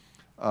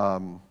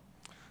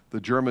 The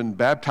German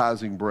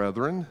baptizing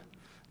brethren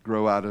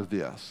grow out of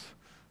this.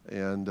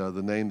 And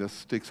the name that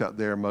sticks out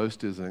there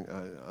most is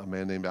a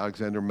man named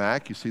Alexander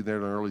Mack. You see there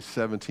in the early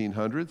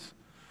 1700s,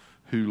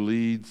 who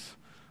leads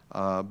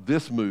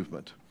this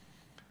movement.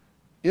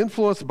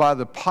 Influenced by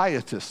the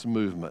Pietist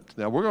movement.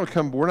 Now I'm going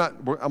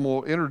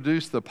to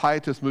introduce the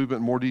Pietist movement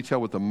in more detail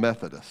with the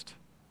Methodist.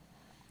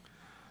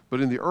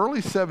 But in the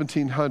early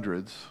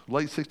 1700s,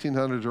 late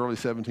 1600s, early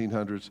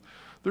 1700s,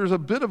 there's a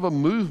bit of a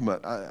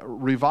movement.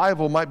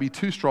 Revival might be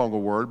too strong a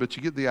word, but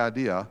you get the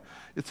idea.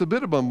 It's a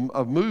bit of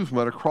a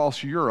movement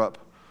across Europe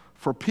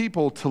for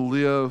people to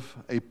live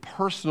a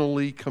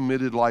personally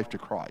committed life to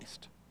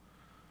Christ.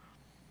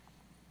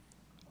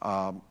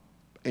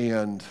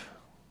 And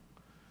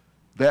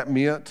that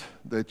meant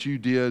that you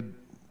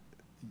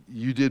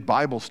did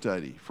Bible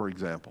study, for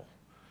example.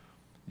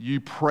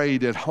 You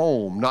prayed at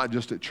home, not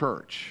just at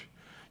church.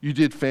 You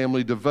did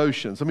family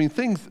devotions. I mean,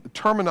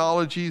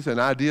 terminologies and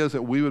ideas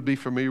that we would be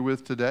familiar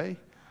with today.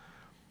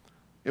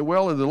 And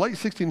well, in the late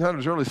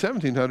 1600s, early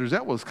 1700s,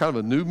 that was kind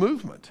of a new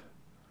movement.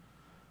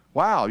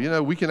 Wow, you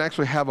know, we can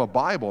actually have a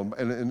Bible.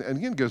 And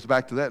again, it goes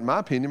back to that, in my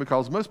opinion,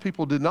 because most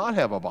people did not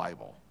have a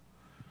Bible.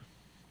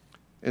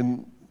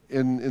 And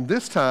in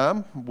this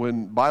time,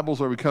 when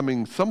Bibles are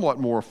becoming somewhat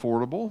more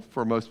affordable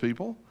for most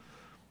people,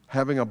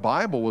 having a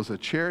Bible was a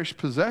cherished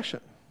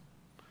possession.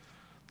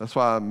 That's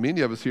why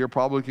many of us here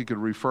probably could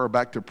refer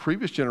back to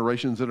previous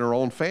generations in our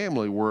own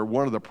family where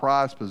one of the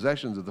prized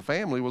possessions of the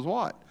family was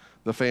what?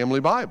 The family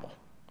Bible.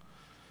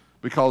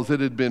 Because it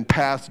had been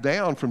passed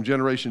down from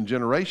generation to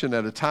generation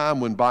at a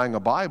time when buying a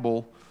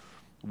Bible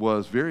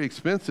was very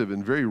expensive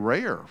and very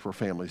rare for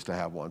families to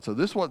have one. So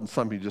this wasn't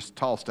something you just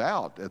tossed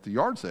out at the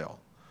yard sale.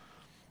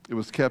 It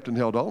was kept and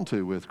held on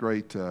to with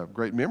great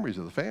memories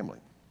of the family.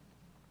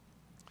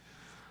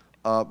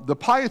 The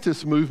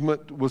Pietist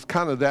movement was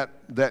kind of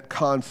that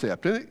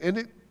concept, and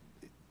it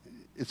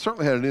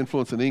certainly had an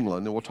influence in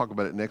England, and we'll talk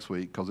about it next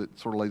week because it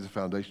sort of lays the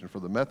foundation for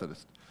the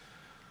Methodist.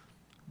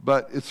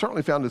 But it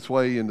certainly found its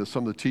way into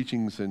some of the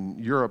teachings in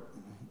Europe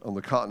on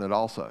the continent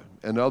also,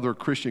 and other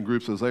Christian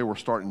groups as they were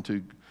starting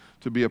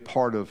to be a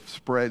part of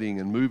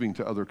spreading and moving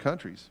to other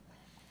countries.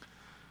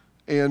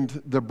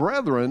 And the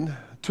Brethren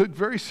took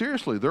very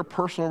seriously their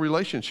personal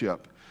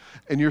relationship.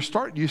 And you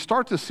start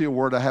to see a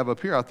word I have up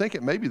here. I think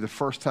it may be the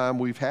first time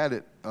we've had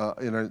it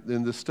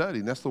in this study,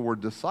 and that's the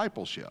word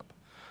discipleship.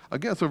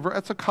 Again,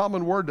 that's a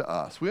common word to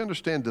us. We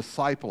understand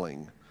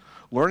discipling,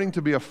 learning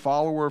to be a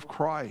follower of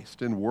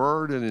Christ in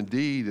word and in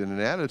deed and in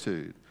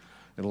attitude,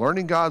 and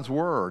learning God's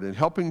word and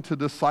helping to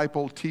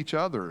disciple, teach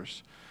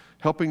others,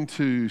 helping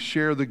to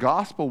share the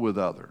gospel with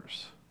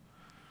others.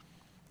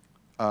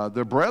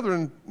 The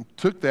Brethren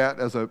took that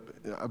as a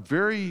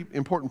very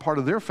important part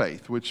of their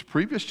faith, which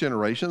previous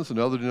generations and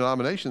other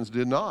denominations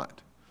did not.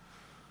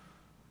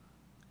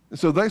 And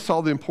so they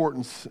saw the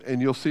importance,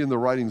 and you'll see in the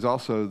writings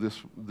also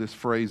this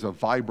phrase of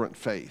vibrant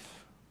faith.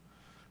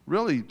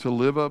 Really to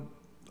live a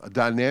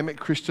dynamic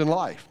Christian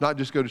life, not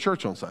just go to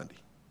church on Sunday.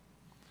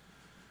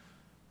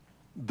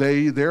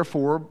 They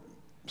therefore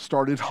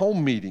started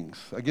home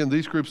meetings. Again,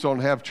 these groups don't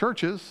have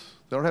churches.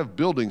 They don't have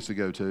buildings to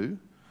go to.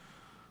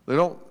 They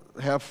don't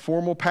have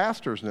formal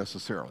pastors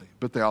necessarily,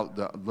 but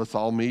let's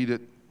all meet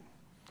at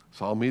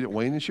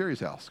Wayne and Sherry's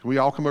house. Can we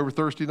all come over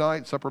Thursday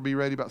night? Supper be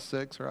ready about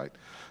 6, right?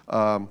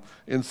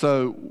 And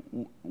so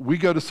we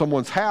go to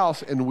someone's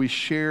house and we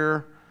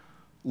share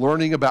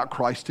learning about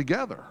Christ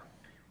together,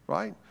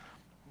 right?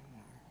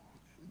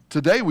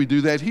 Today we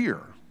do that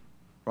here,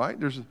 right?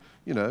 There's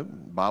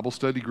Bible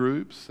study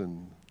groups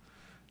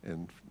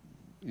and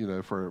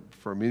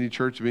for many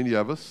churches, many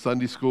of us,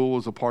 Sunday school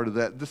was a part of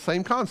that. The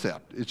same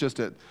concept. It's just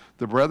that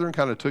the Brethren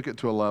kind of took it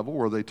to a level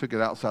where they took it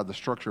outside the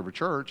structure of a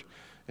church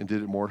and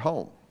did it more at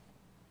home.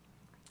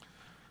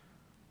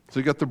 So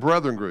you got the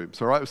Brethren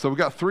groups, all right? So we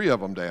got 3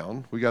 of them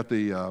down. We got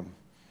the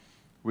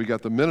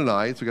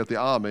Mennonites, we got the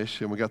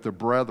Amish, and we got the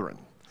Brethren.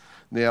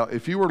 Now,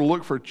 if you were to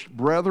look for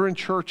Brethren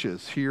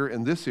churches here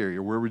in this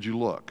area, where would you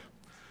look?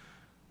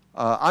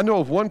 I know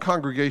of one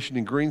congregation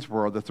in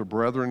Greensboro that's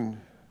a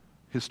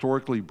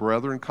historically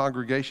Brethren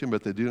congregation,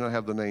 but they do not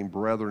have the name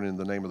Brethren in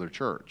the name of their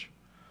church.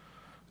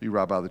 You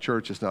ride by the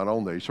church, it's not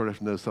on there. You sort of have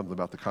to know something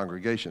about the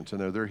congregation to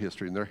know their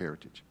history and their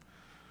heritage.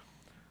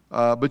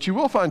 But you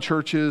will find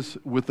churches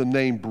with the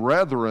name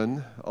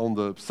Brethren on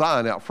the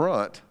sign out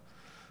front,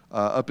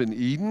 up in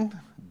Eden,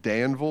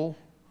 Danville,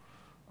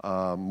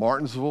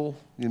 Martinsville,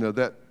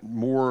 that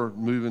more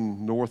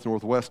moving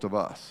northwest of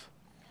us.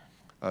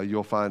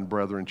 You'll find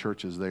Brethren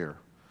churches there.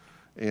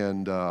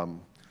 And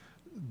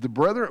the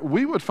Brethren,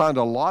 we would find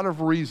a lot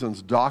of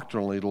reasons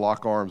doctrinally to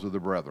lock arms with the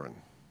Brethren.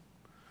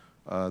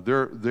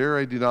 They're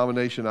a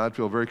denomination I'd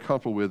feel very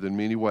comfortable with in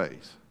many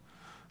ways.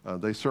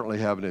 They certainly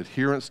have an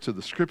adherence to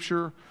the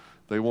Scripture.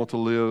 They want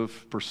to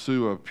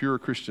pursue a pure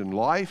Christian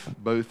life,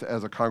 both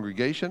as a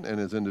congregation and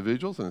as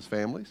individuals and as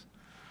families.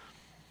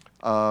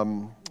 The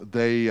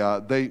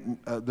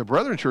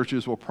Brethren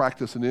churches will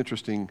practice an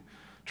interesting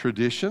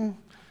tradition,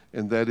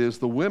 and that is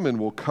the women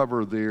will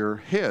cover their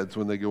heads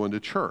when they go into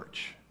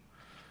church.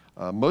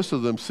 Most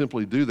of them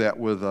simply do that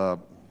with a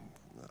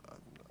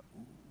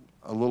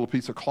little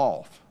piece of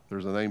cloth.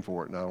 There's a name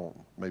for it, and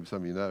maybe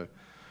some of you know.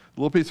 A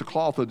little piece of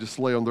cloth they'll just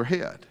lay on their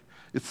head.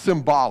 It's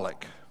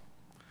symbolic,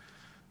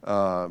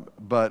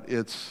 but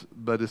it's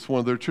one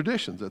of their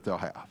traditions that they'll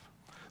have.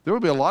 There will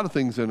be a lot of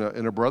things in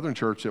a Brethren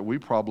church that we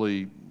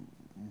probably,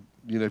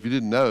 if you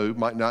didn't know,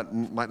 might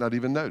not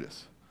even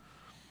notice.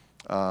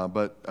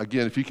 But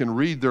again, if you can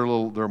read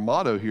their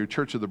motto here,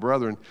 Church of the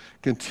Brethren,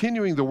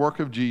 continuing the work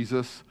of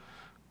Jesus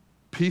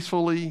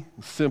peacefully,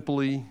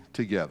 simply,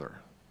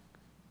 together.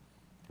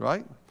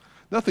 Right?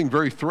 Nothing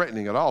very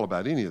threatening at all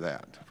about any of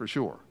that, for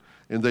sure.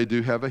 And they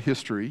do have a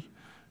history,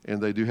 and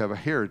they do have a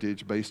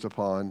heritage based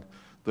upon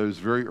those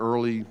very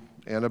early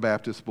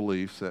Anabaptist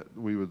beliefs that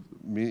we would,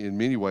 in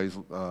many ways,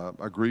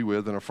 agree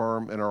with and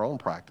affirm in our own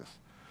practice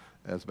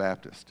as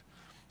Baptists.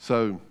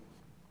 So,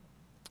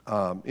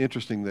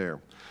 interesting there.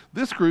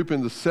 This group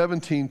in the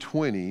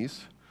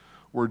 1720s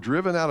were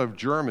driven out of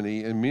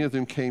Germany, and many of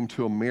them came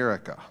to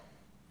America.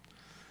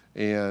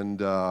 And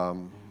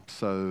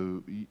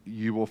so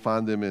you will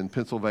find them in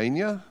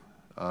Pennsylvania,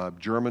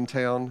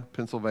 Germantown,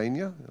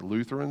 Pennsylvania.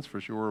 Lutherans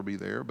for sure will be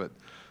there, but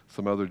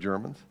some other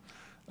German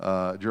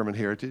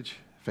heritage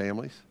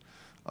families.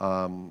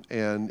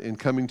 And in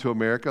coming to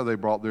America, they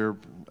brought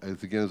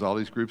as all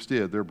these groups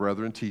did, their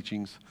Brethren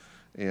teachings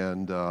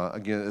and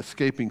again,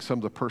 escaping some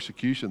of the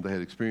persecution they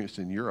had experienced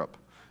in Europe,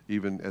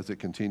 even as it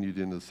continued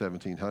into the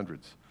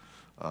 1700s.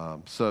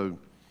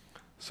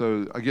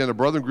 So again, the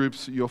brethren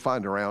groups you'll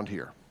find around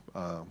here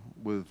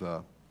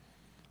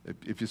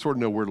if you sort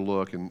of know where to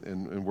look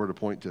and where to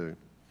point to.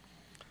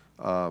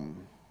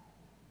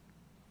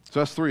 So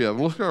that's three of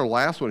them. Let's go to our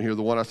last one here,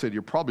 the one I said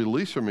you're probably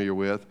least familiar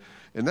with,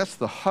 and that's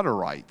the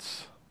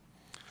Hutterites.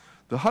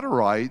 The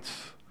Hutterites,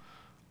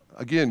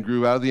 again,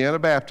 grew out of the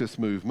Anabaptist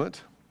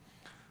movement,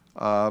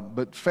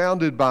 but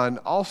founded by an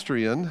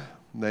Austrian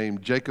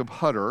named Jacob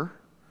Hutter,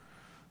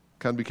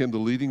 kind of became the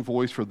leading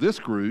voice for this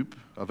group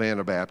of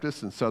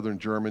Anabaptists in southern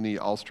Germany,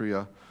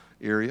 Austria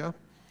area.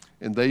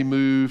 And they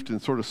moved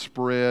and sort of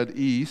spread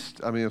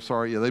east.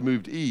 They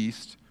moved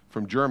east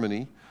from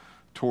Germany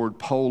toward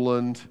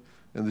Poland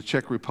and the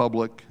Czech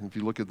Republic, if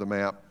you look at the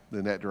map,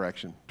 in that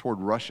direction, toward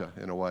Russia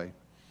in a way.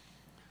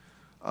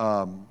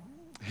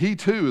 He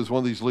too is one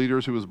of these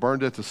leaders who was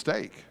burned at the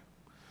stake.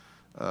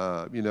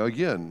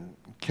 Again,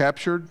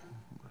 captured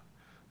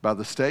by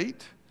the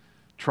state,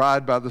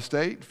 tried by the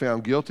state,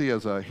 found guilty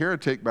as a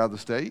heretic by the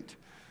state,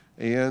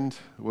 and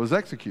was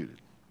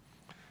executed.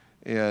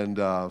 And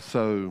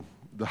so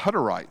the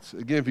Hutterites,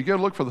 again, if you go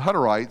look for the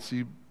Hutterites,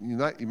 you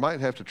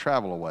might have to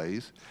travel a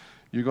ways.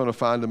 You're going to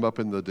find them up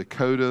in the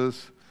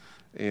Dakotas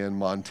and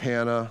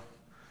Montana,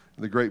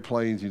 the Great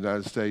Plains,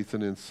 United States,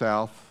 and in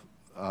South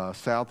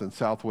and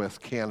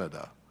Southwest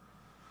Canada,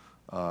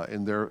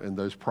 in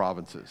those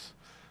provinces.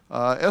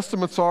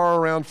 Estimates are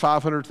around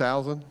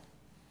 500,000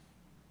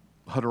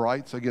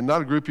 Hutterites. Again,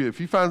 not a group. If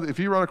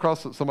you run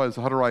across somebody that's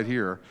a Hutterite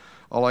here,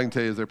 all I can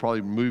tell you is they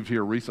probably moved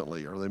here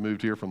recently, or they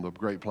moved here from the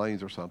Great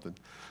Plains or something.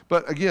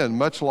 But again,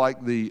 much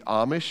like the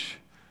Amish,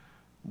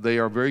 they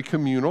are very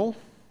communal.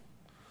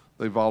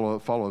 They follow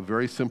a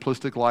very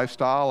simplistic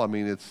lifestyle. I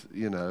mean, it's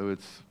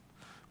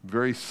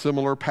very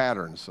similar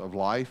patterns of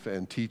life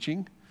and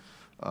teaching,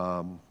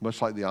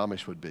 much like the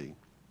Amish would be.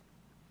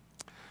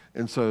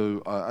 And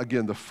so,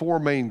 again, the four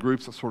main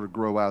groups that sort of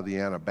grow out of the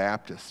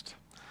Anabaptist.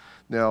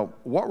 Now,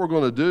 what we're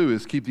going to do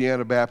is keep the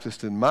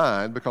Anabaptist in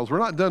mind, because we're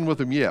not done with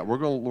them yet. We're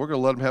going to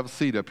let them have a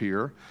seat up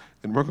here,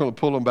 and we're going to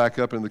pull them back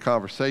up in the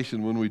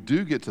conversation when we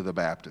do get to the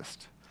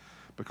Baptist.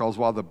 Because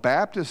while the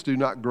Baptists do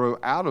not grow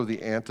out of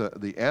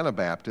the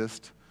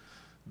Anabaptist,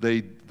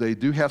 they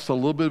do have a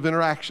little bit of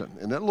interaction.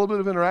 And that little bit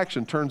of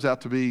interaction turns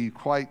out to be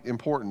quite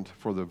important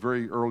for the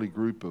very early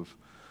group of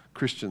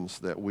Christians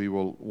that we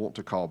will want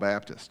to call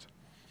Baptist.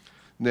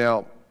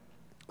 Now,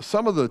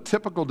 some of the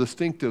typical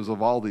distinctives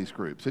of all these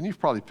groups, and you've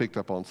probably picked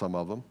up on some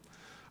of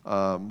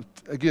them.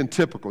 Again,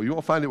 typical. You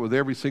won't find it with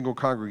every single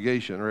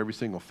congregation or every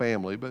single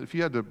family, but if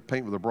you had to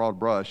paint with a broad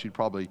brush, you'd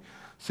probably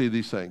see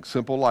these things.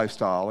 Simple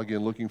lifestyle, again,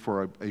 looking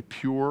for a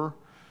pure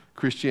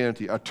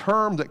Christianity. A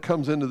term that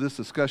comes into this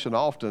discussion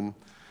often,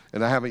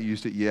 and I haven't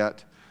used it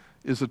yet,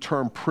 is the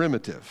term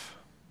primitive.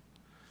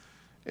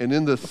 And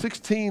in the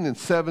 16 and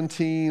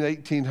 17,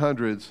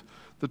 1800s,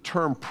 the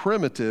term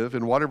primitive,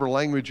 in whatever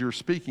language you're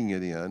speaking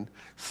it in,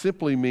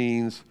 simply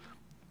means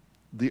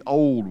the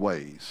old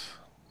ways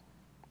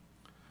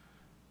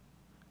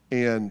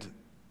and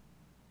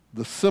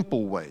the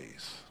simple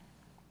ways.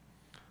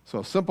 So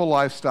a simple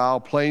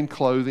lifestyle, plain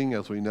clothing,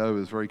 as we know,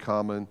 is very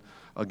common.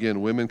 Again,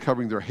 women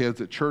covering their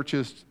heads at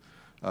churches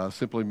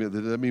simply mean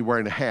that doesn't mean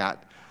wearing a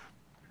hat.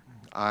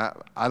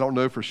 I don't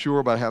know for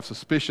sure, but I have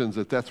suspicions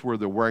that that's where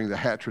the wearing the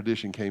hat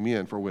tradition came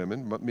in for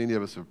women. But many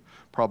of us have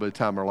probably a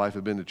time in our life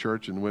have been to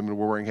church, and women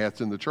were wearing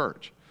hats in the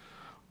church.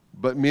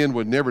 But men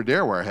would never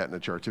dare wear a hat in the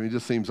church. I mean, it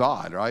just seems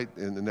odd, right,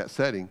 in that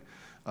setting.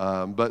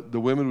 But the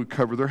women would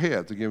cover their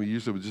heads. Again,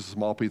 usually with just a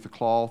small piece of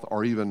cloth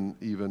or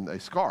even a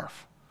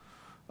scarf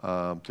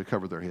to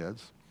cover their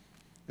heads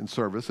in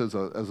service as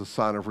a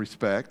sign of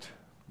respect.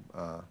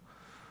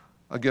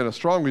 Again, a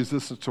strong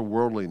resistance to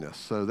worldliness.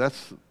 So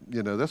that's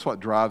what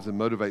drives and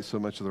motivates so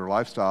much of their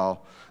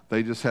lifestyle.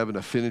 They just have an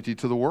affinity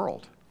to the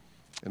world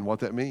and what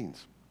that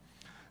means.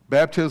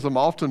 Baptism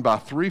often by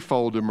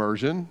threefold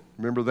immersion.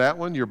 Remember that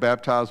one? You're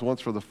baptized once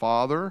for the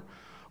Father,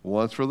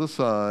 once for the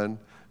Son,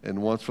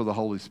 and once for the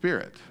Holy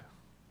Spirit.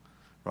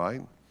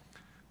 Right?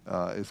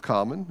 It's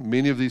common.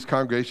 Many of these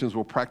congregations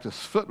will practice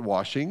foot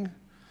washing.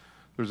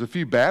 There's a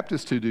few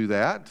Baptists who do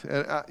that.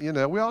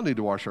 And, we all need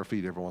to wash our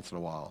feet every once in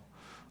a while.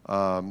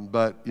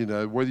 But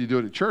whether you do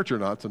it at church or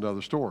not, it's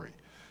another story.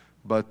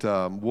 But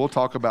we'll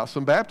talk about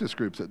some Baptist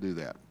groups that do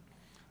that.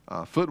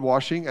 Foot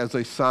washing as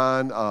a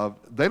sign of,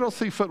 they don't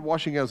see foot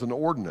washing as an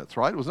ordinance,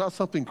 right? It was not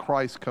something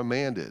Christ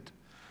commanded.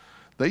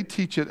 They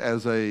teach it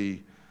as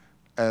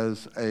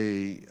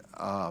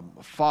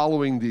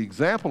following the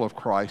example of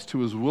Christ,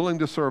 who is willing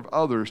to serve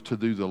others, to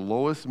do the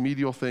lowest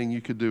medial thing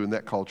you could do in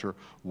that culture,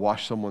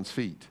 wash someone's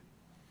feet.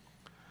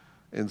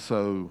 And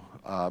so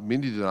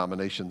many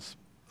denominations,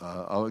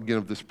 again,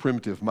 of this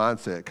primitive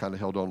mindset, kind of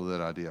held on to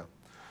that idea.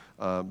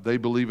 They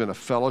believe in a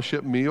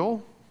fellowship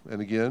meal. And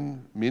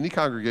again, many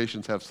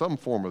congregations have some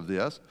form of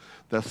this.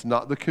 That's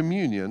not the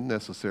communion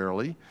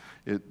necessarily.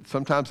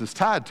 Sometimes it's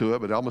tied to it,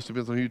 but it almost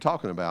depends on who you're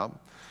talking about.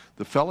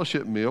 the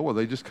fellowship meal where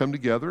they just come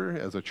together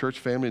as a church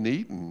family and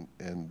eat,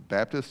 and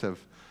Baptists have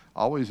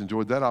always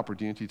enjoyed that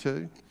opportunity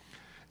too.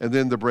 And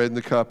then the bread and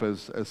the cup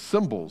as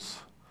symbols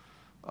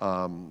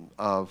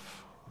of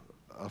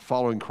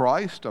following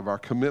Christ, of our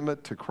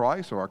commitment to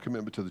Christ, of our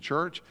commitment to the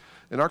church,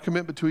 and our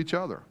commitment to each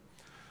other.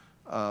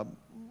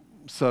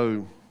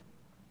 So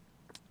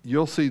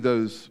you'll see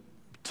those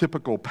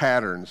typical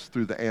patterns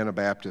through the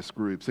Anabaptist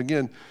groups.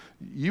 Again,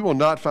 you will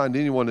not find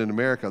anyone in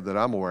America that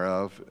I'm aware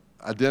of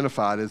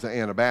identified as an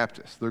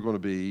Anabaptist. They're going to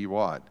be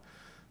what?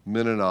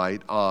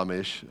 Mennonite,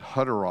 Amish,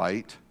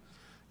 Hutterite,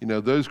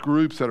 those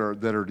groups that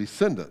are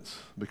descendants,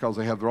 because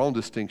they have their own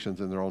distinctions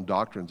and their own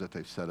doctrines that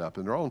they've set up,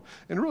 and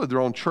really their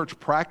own church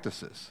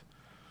practices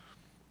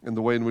and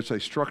the way in which they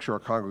structure our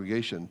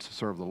congregation to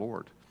serve the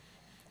Lord.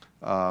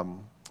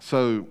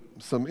 So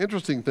some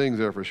interesting things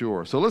there for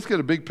sure. So let's get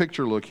a big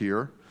picture look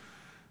here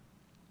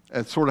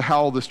at sort of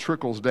how all this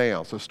trickles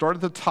down. So start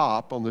at the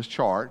top on this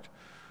chart.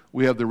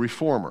 We have the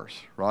Reformers,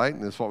 right?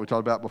 And that's what we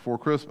talked about before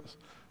Christmas.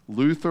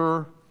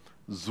 Luther,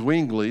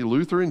 Zwingli,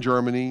 Luther in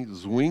Germany,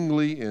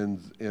 Zwingli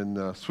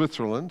in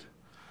Switzerland,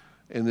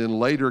 and then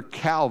later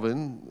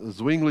Calvin.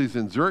 Zwingli's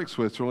in Zurich,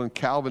 Switzerland.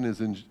 Calvin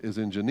is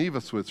in Geneva,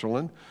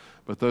 Switzerland.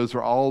 But those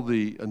are all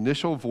the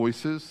initial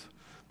voices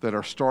that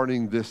are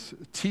starting this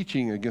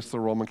teaching against the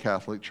Roman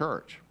Catholic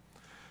Church.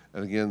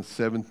 And again,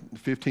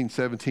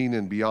 1517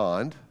 and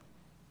beyond.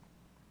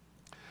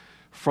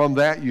 From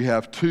that, you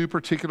have two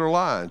particular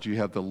lines. You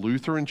have the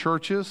Lutheran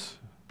churches,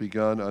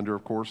 begun under,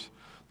 of course,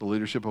 the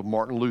leadership of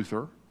Martin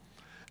Luther,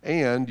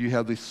 and you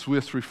have the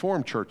Swiss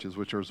Reformed churches,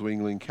 which are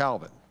Zwingli and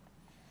Calvin.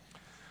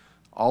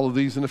 All of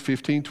these in the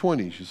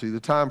 1520s. You see the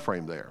time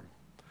frame there.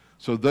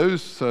 So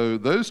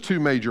those two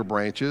major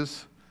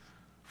branches.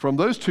 From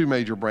those two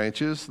major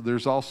branches,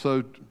 there's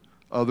also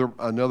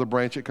another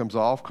branch that comes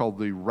off called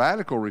the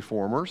Radical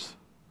Reformers,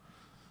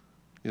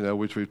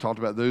 which we've talked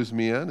about, those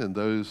men and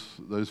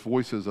those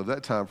voices of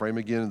that time frame,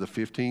 again in the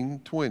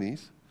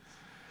 1520s.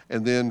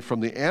 And then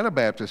from the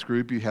Anabaptist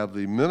group, you have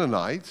the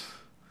Mennonites,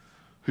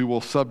 who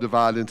will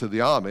subdivide into the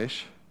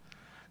Amish,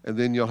 and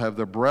then you'll have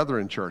the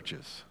Brethren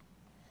churches,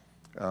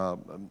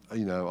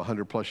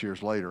 100 plus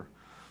years later.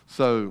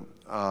 So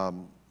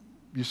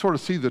you sort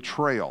of see the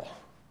trail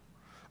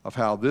of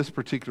how this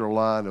particular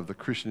line of the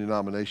Christian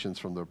denominations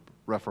from the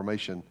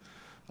Reformation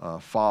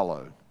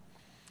followed.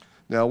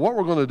 Now, what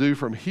we're going to do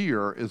from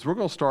here is we're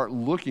going to start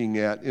looking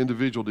at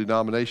individual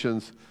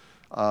denominations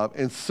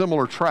in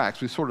similar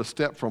tracks. We sort of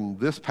step from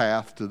this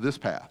path to this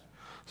path.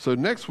 So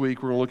next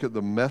week, we're going to look at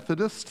the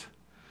Methodist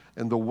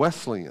and the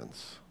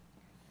Wesleyans,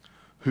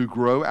 who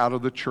grow out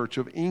of the Church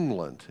of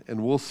England.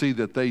 And we'll see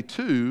that they,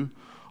 too,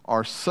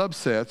 are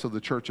subsets of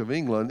the Church of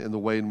England in the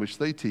way in which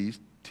they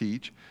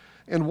teach.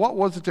 And what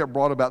was it that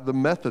brought about the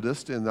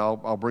Methodist? And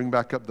I'll bring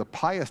back up the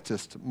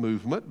Pietist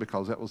movement,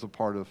 because that was a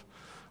part of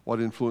what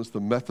influenced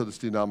the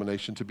Methodist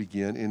denomination to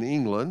begin in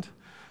England.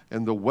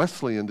 And the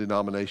Wesleyan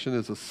denomination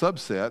is a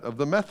subset of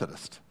the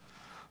Methodist.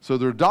 So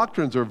their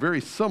doctrines are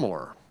very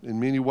similar in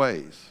many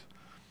ways.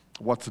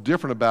 What's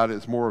different about it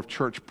is more of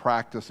church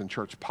practice and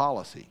church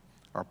policy,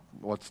 or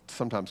what's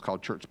sometimes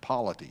called church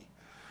polity.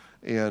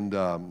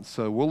 And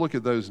so we'll look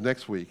at those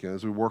next week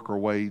as we work our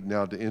way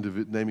now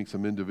to naming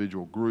some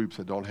individual groups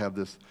that don't have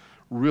this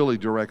really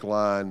direct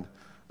line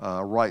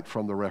right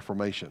from the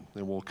Reformation.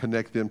 And we'll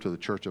connect them to the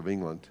Church of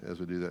England as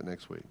we do that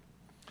next week.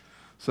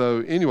 So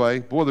anyway,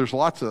 boy, there's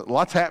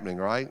lots happening,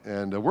 right?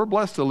 And we're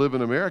blessed to live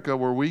in America,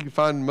 where we can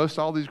find most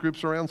all these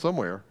groups around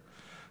somewhere.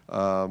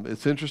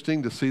 It's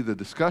interesting to see the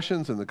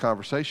discussions and the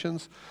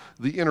conversations,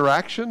 the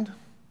interaction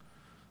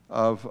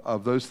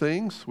of those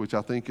things, which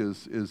I think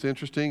is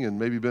interesting and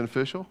maybe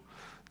beneficial.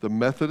 The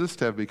Methodists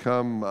have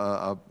become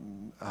a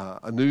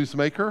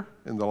newsmaker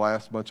in the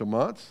last bunch of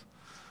months,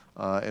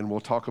 and we'll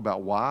talk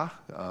about why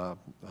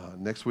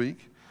next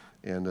week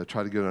and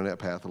try to go down that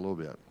path a little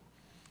bit.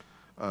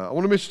 I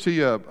want to mention to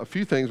you a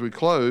few things we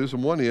close,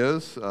 and one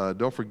is,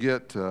 don't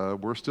forget,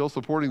 we're still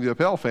supporting the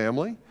Appel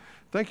family.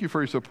 Thank you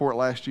for your support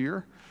last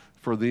year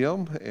for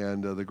them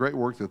and the great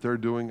work that they're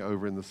doing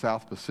over in the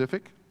South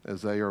Pacific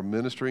as they are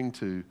ministering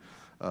to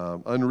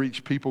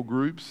unreached people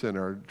groups and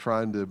are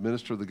trying to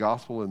minister the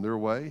gospel in their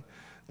way.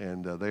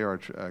 And they are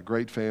a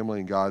great family,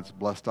 and God's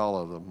blessed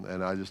all of them.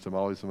 And I just am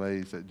always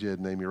amazed at Jed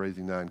and Amy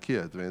raising 9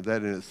 kids. I mean,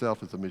 that in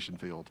itself is a mission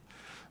field.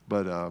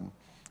 But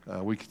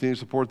we continue to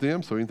support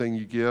them, so anything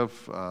you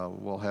give,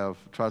 we'll have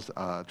trust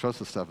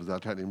the stuff is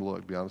out. I didn't even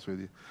look, to be honest with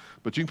you.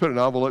 But you can put an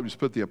envelope, just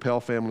put the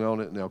Appel family on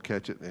it, and they'll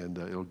catch it, and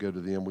it'll go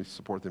to them. We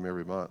support them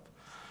every month.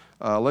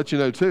 Let you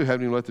know, too,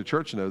 haven't even let the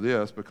church know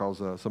this, because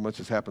so much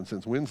has happened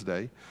since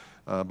Wednesday.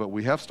 But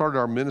we have started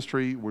our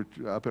ministry. We're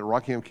up at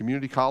Rockingham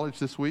Community College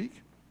this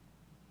week.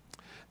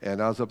 And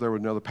I was up there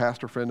with another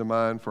pastor friend of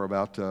mine for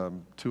about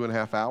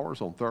 2.5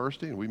 hours on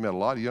Thursday, and we met a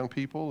lot of young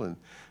people and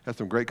had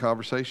some great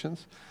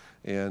conversations.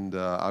 And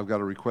I've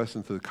got a request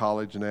into the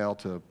college now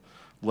to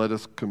let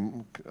us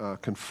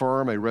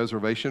confirm a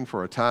reservation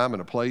for a time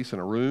and a place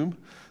and a room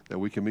that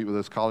we can meet with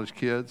those college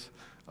kids.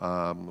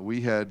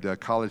 We had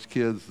college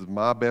kids.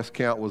 My best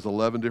count was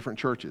 11 different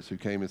churches who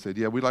came and said,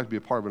 yeah, we'd like to be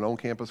a part of an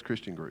on-campus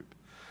Christian group.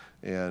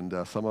 And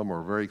some of them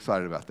are very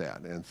excited about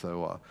that. And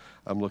so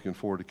I'm looking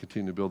forward to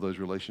continue to build those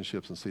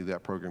relationships and see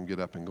that program get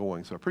up and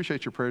going. So I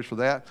appreciate your prayers for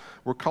that.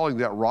 We're calling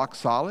that Rock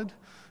Solid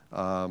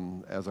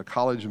as a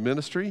college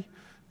ministry.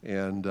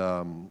 And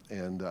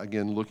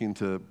again, looking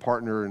to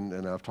partner,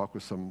 and I've talked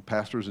with some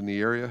pastors in the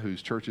area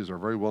whose churches are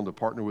very willing to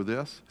partner with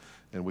this,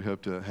 and we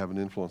hope to have an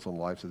influence on the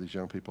lives of these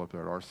young people up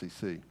there at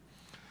RCC.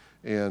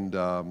 And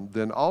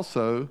then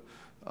also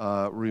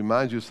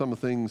remind you of some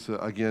of the things,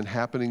 again,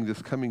 happening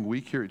this coming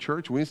week here at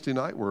church. Wednesday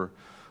night, we're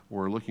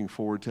looking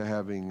forward to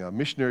having a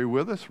missionary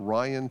with us,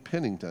 Ryan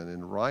Pennington.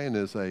 And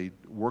Ryan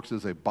works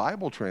as a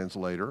Bible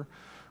translator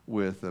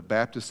with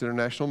Baptist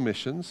International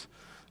Missions.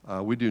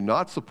 We do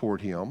not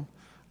support him.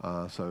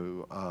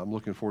 So I'm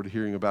looking forward to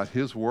hearing about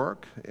his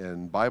work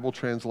and Bible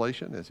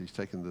translation as he's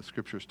taking the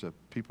scriptures to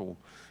people,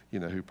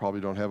 who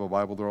probably don't have a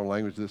Bible in their own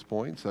language at this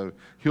point. So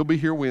he'll be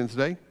here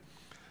Wednesday.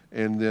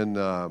 And then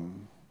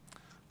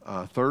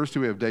Thursday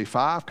we have day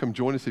 5. Come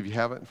join us if you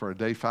haven't for a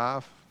day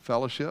 5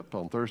 fellowship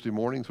on Thursday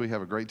mornings. We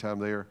have a great time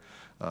there.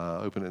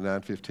 Open at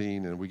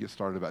 9:15, and we get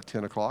started about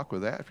 10 o'clock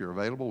with that. If you're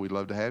available, we'd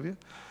love to have you.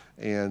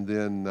 And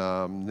then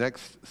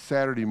next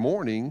Saturday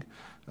morning,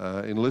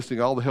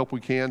 enlisting all the help we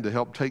can to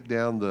help take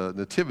down the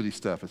nativity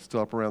stuff. It's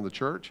still up around the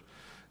church,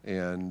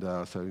 and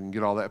so we can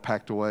get all that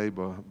packed away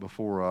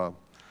before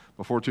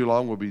too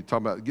long. We'll be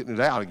talking about getting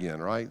it out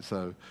again, right?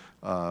 So,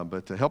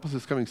 but help us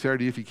this coming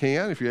Saturday if you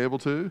can, if you're able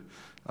to,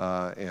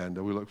 and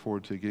we look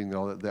forward to getting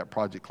all that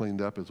project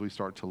cleaned up as we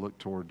start to look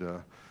toward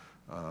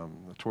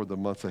the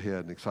months ahead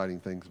and exciting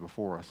things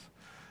before us.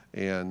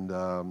 And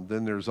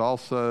then there's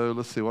also,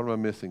 let's see, what am I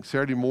missing?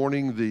 Saturday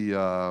morning, the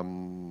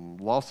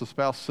Lost of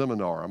Spouse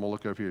Seminar. I'm going to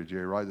look over here,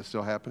 Jerry, right? That's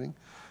still happening.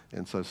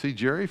 And so see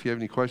Jerry if you have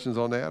any questions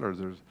on that, or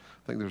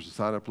I think there's a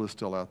sign-up list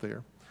still out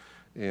there.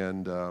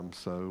 And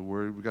so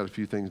we've got a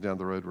few things down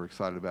the road we're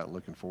excited about and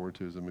looking forward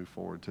to as we move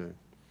forward too.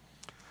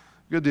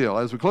 Good deal.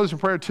 As we close in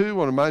prayer too, I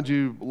want to remind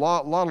you a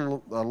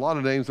lot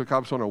of names that are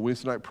on our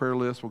Wednesday night prayer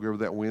list. We'll go over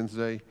that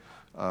Wednesday.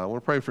 I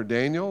want to pray for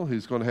Daniel.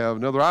 He's going to have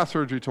another eye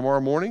surgery tomorrow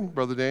morning,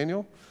 Brother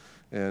Daniel.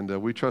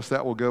 And we trust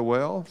that will go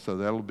well. So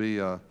that'll be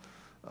the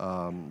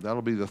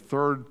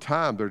third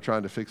time they're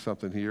trying to fix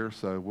something here.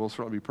 So we'll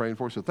certainly be praying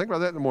for you. So think about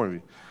that in the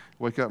morning.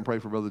 Wake up and pray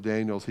for Brother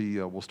Daniel as he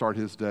will start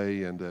his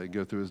day and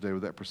go through his day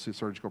with that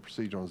surgical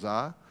procedure on his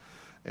eye.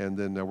 And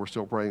then we're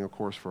still praying, of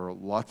course, for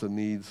lots of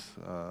needs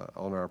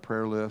on our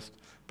prayer list.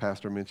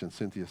 Pastor mentioned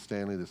Cynthia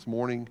Stanley this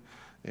morning.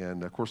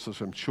 And, of course, there's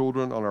some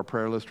children on our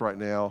prayer list right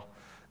now.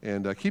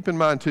 And keep in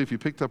mind, too, if you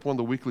picked up one of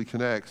the weekly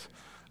connects,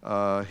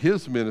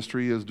 his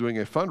ministry is doing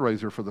a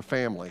fundraiser for the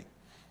family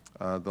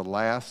the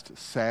last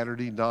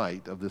Saturday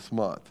night of this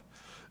month.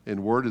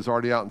 And word is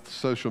already out in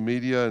social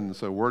media, and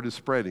so word is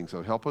spreading.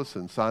 So help us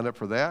and sign up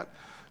for that.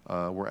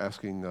 We're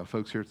asking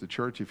folks here at the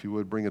church if you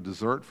would bring a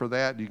dessert for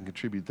that. You can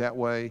contribute that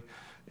way,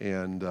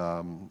 and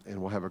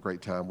we'll have a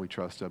great time. We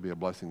trust that'll be a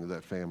blessing to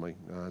that family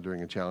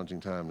during a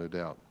challenging time, no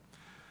doubt.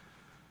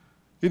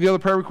 Any other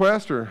prayer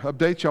requests or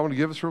updates y'all want to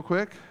give us real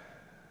quick?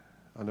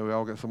 I know we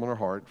all got some on our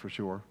heart for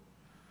sure.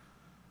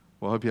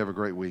 Well, I hope you have a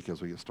great week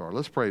as we get started.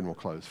 Let's pray and we'll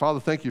close. Father,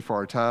 thank you for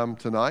our time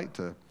tonight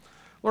to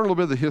learn a little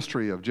bit of the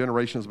history of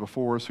generations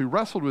before us who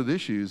wrestled with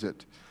issues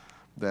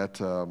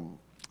that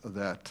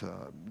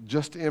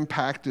just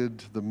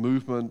impacted the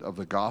movement of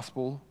the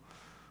gospel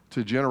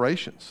to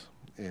generations.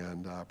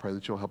 And I pray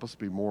that you'll help us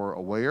be more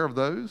aware of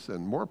those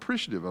and more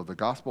appreciative of the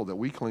gospel that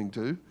we cling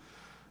to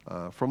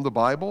from the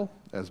Bible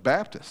as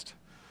Baptists.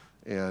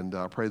 And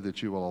I pray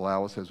that you will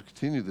allow us as we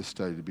continue this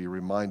study to be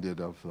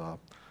reminded of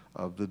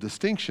the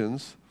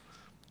distinctions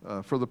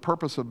for the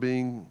purpose of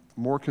being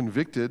more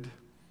convicted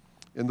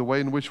in the way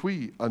in which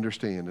we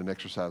understand and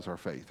exercise our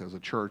faith as a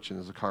church and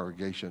as a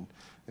congregation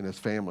and as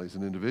families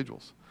and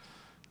individuals.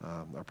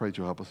 I pray that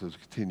you'll help us as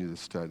we continue this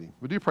study.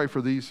 We do pray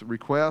for these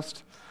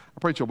requests. I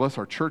pray that you'll bless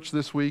our church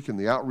this week and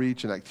the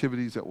outreach and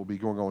activities that will be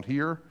going on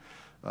here.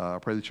 I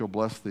pray that you'll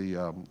bless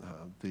the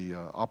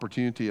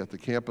opportunity at the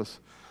campus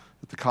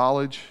at the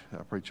college.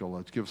 I pray that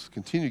you'll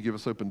continue to give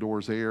us open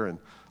doors there and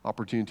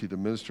opportunity to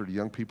minister to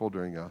young people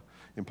during an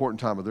important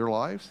time of their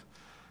lives.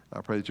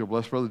 I pray that you'll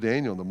bless Brother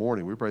Daniel in the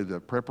morning. We pray the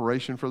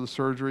preparation for the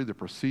surgery, the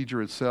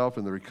procedure itself,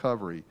 and the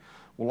recovery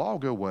will all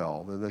go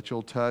well, and that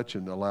you'll touch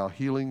and allow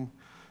healing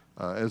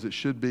as it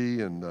should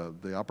be, and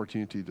the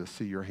opportunity to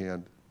see your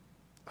hand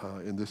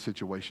in this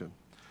situation.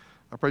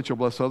 I pray that you'll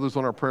bless others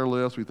on our prayer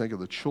list. We think of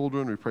the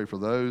children. We pray for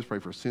those. Pray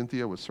for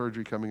Cynthia with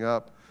surgery coming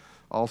up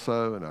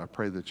also, and I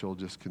pray that you'll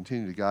just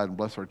continue to guide and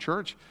bless our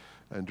church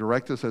and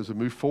direct us as we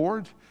move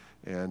forward.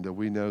 And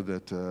we know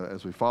that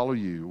as we follow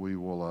you, we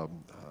will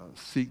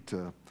seek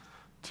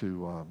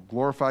to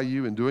glorify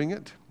you in doing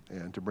it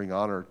and to bring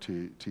honor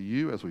to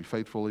you as we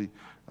faithfully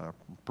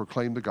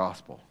proclaim the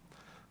gospel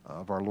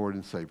of our Lord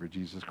and Savior,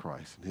 Jesus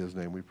Christ. In his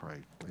name we pray.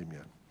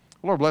 Amen.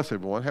 Lord bless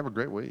everyone. Have a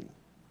great week.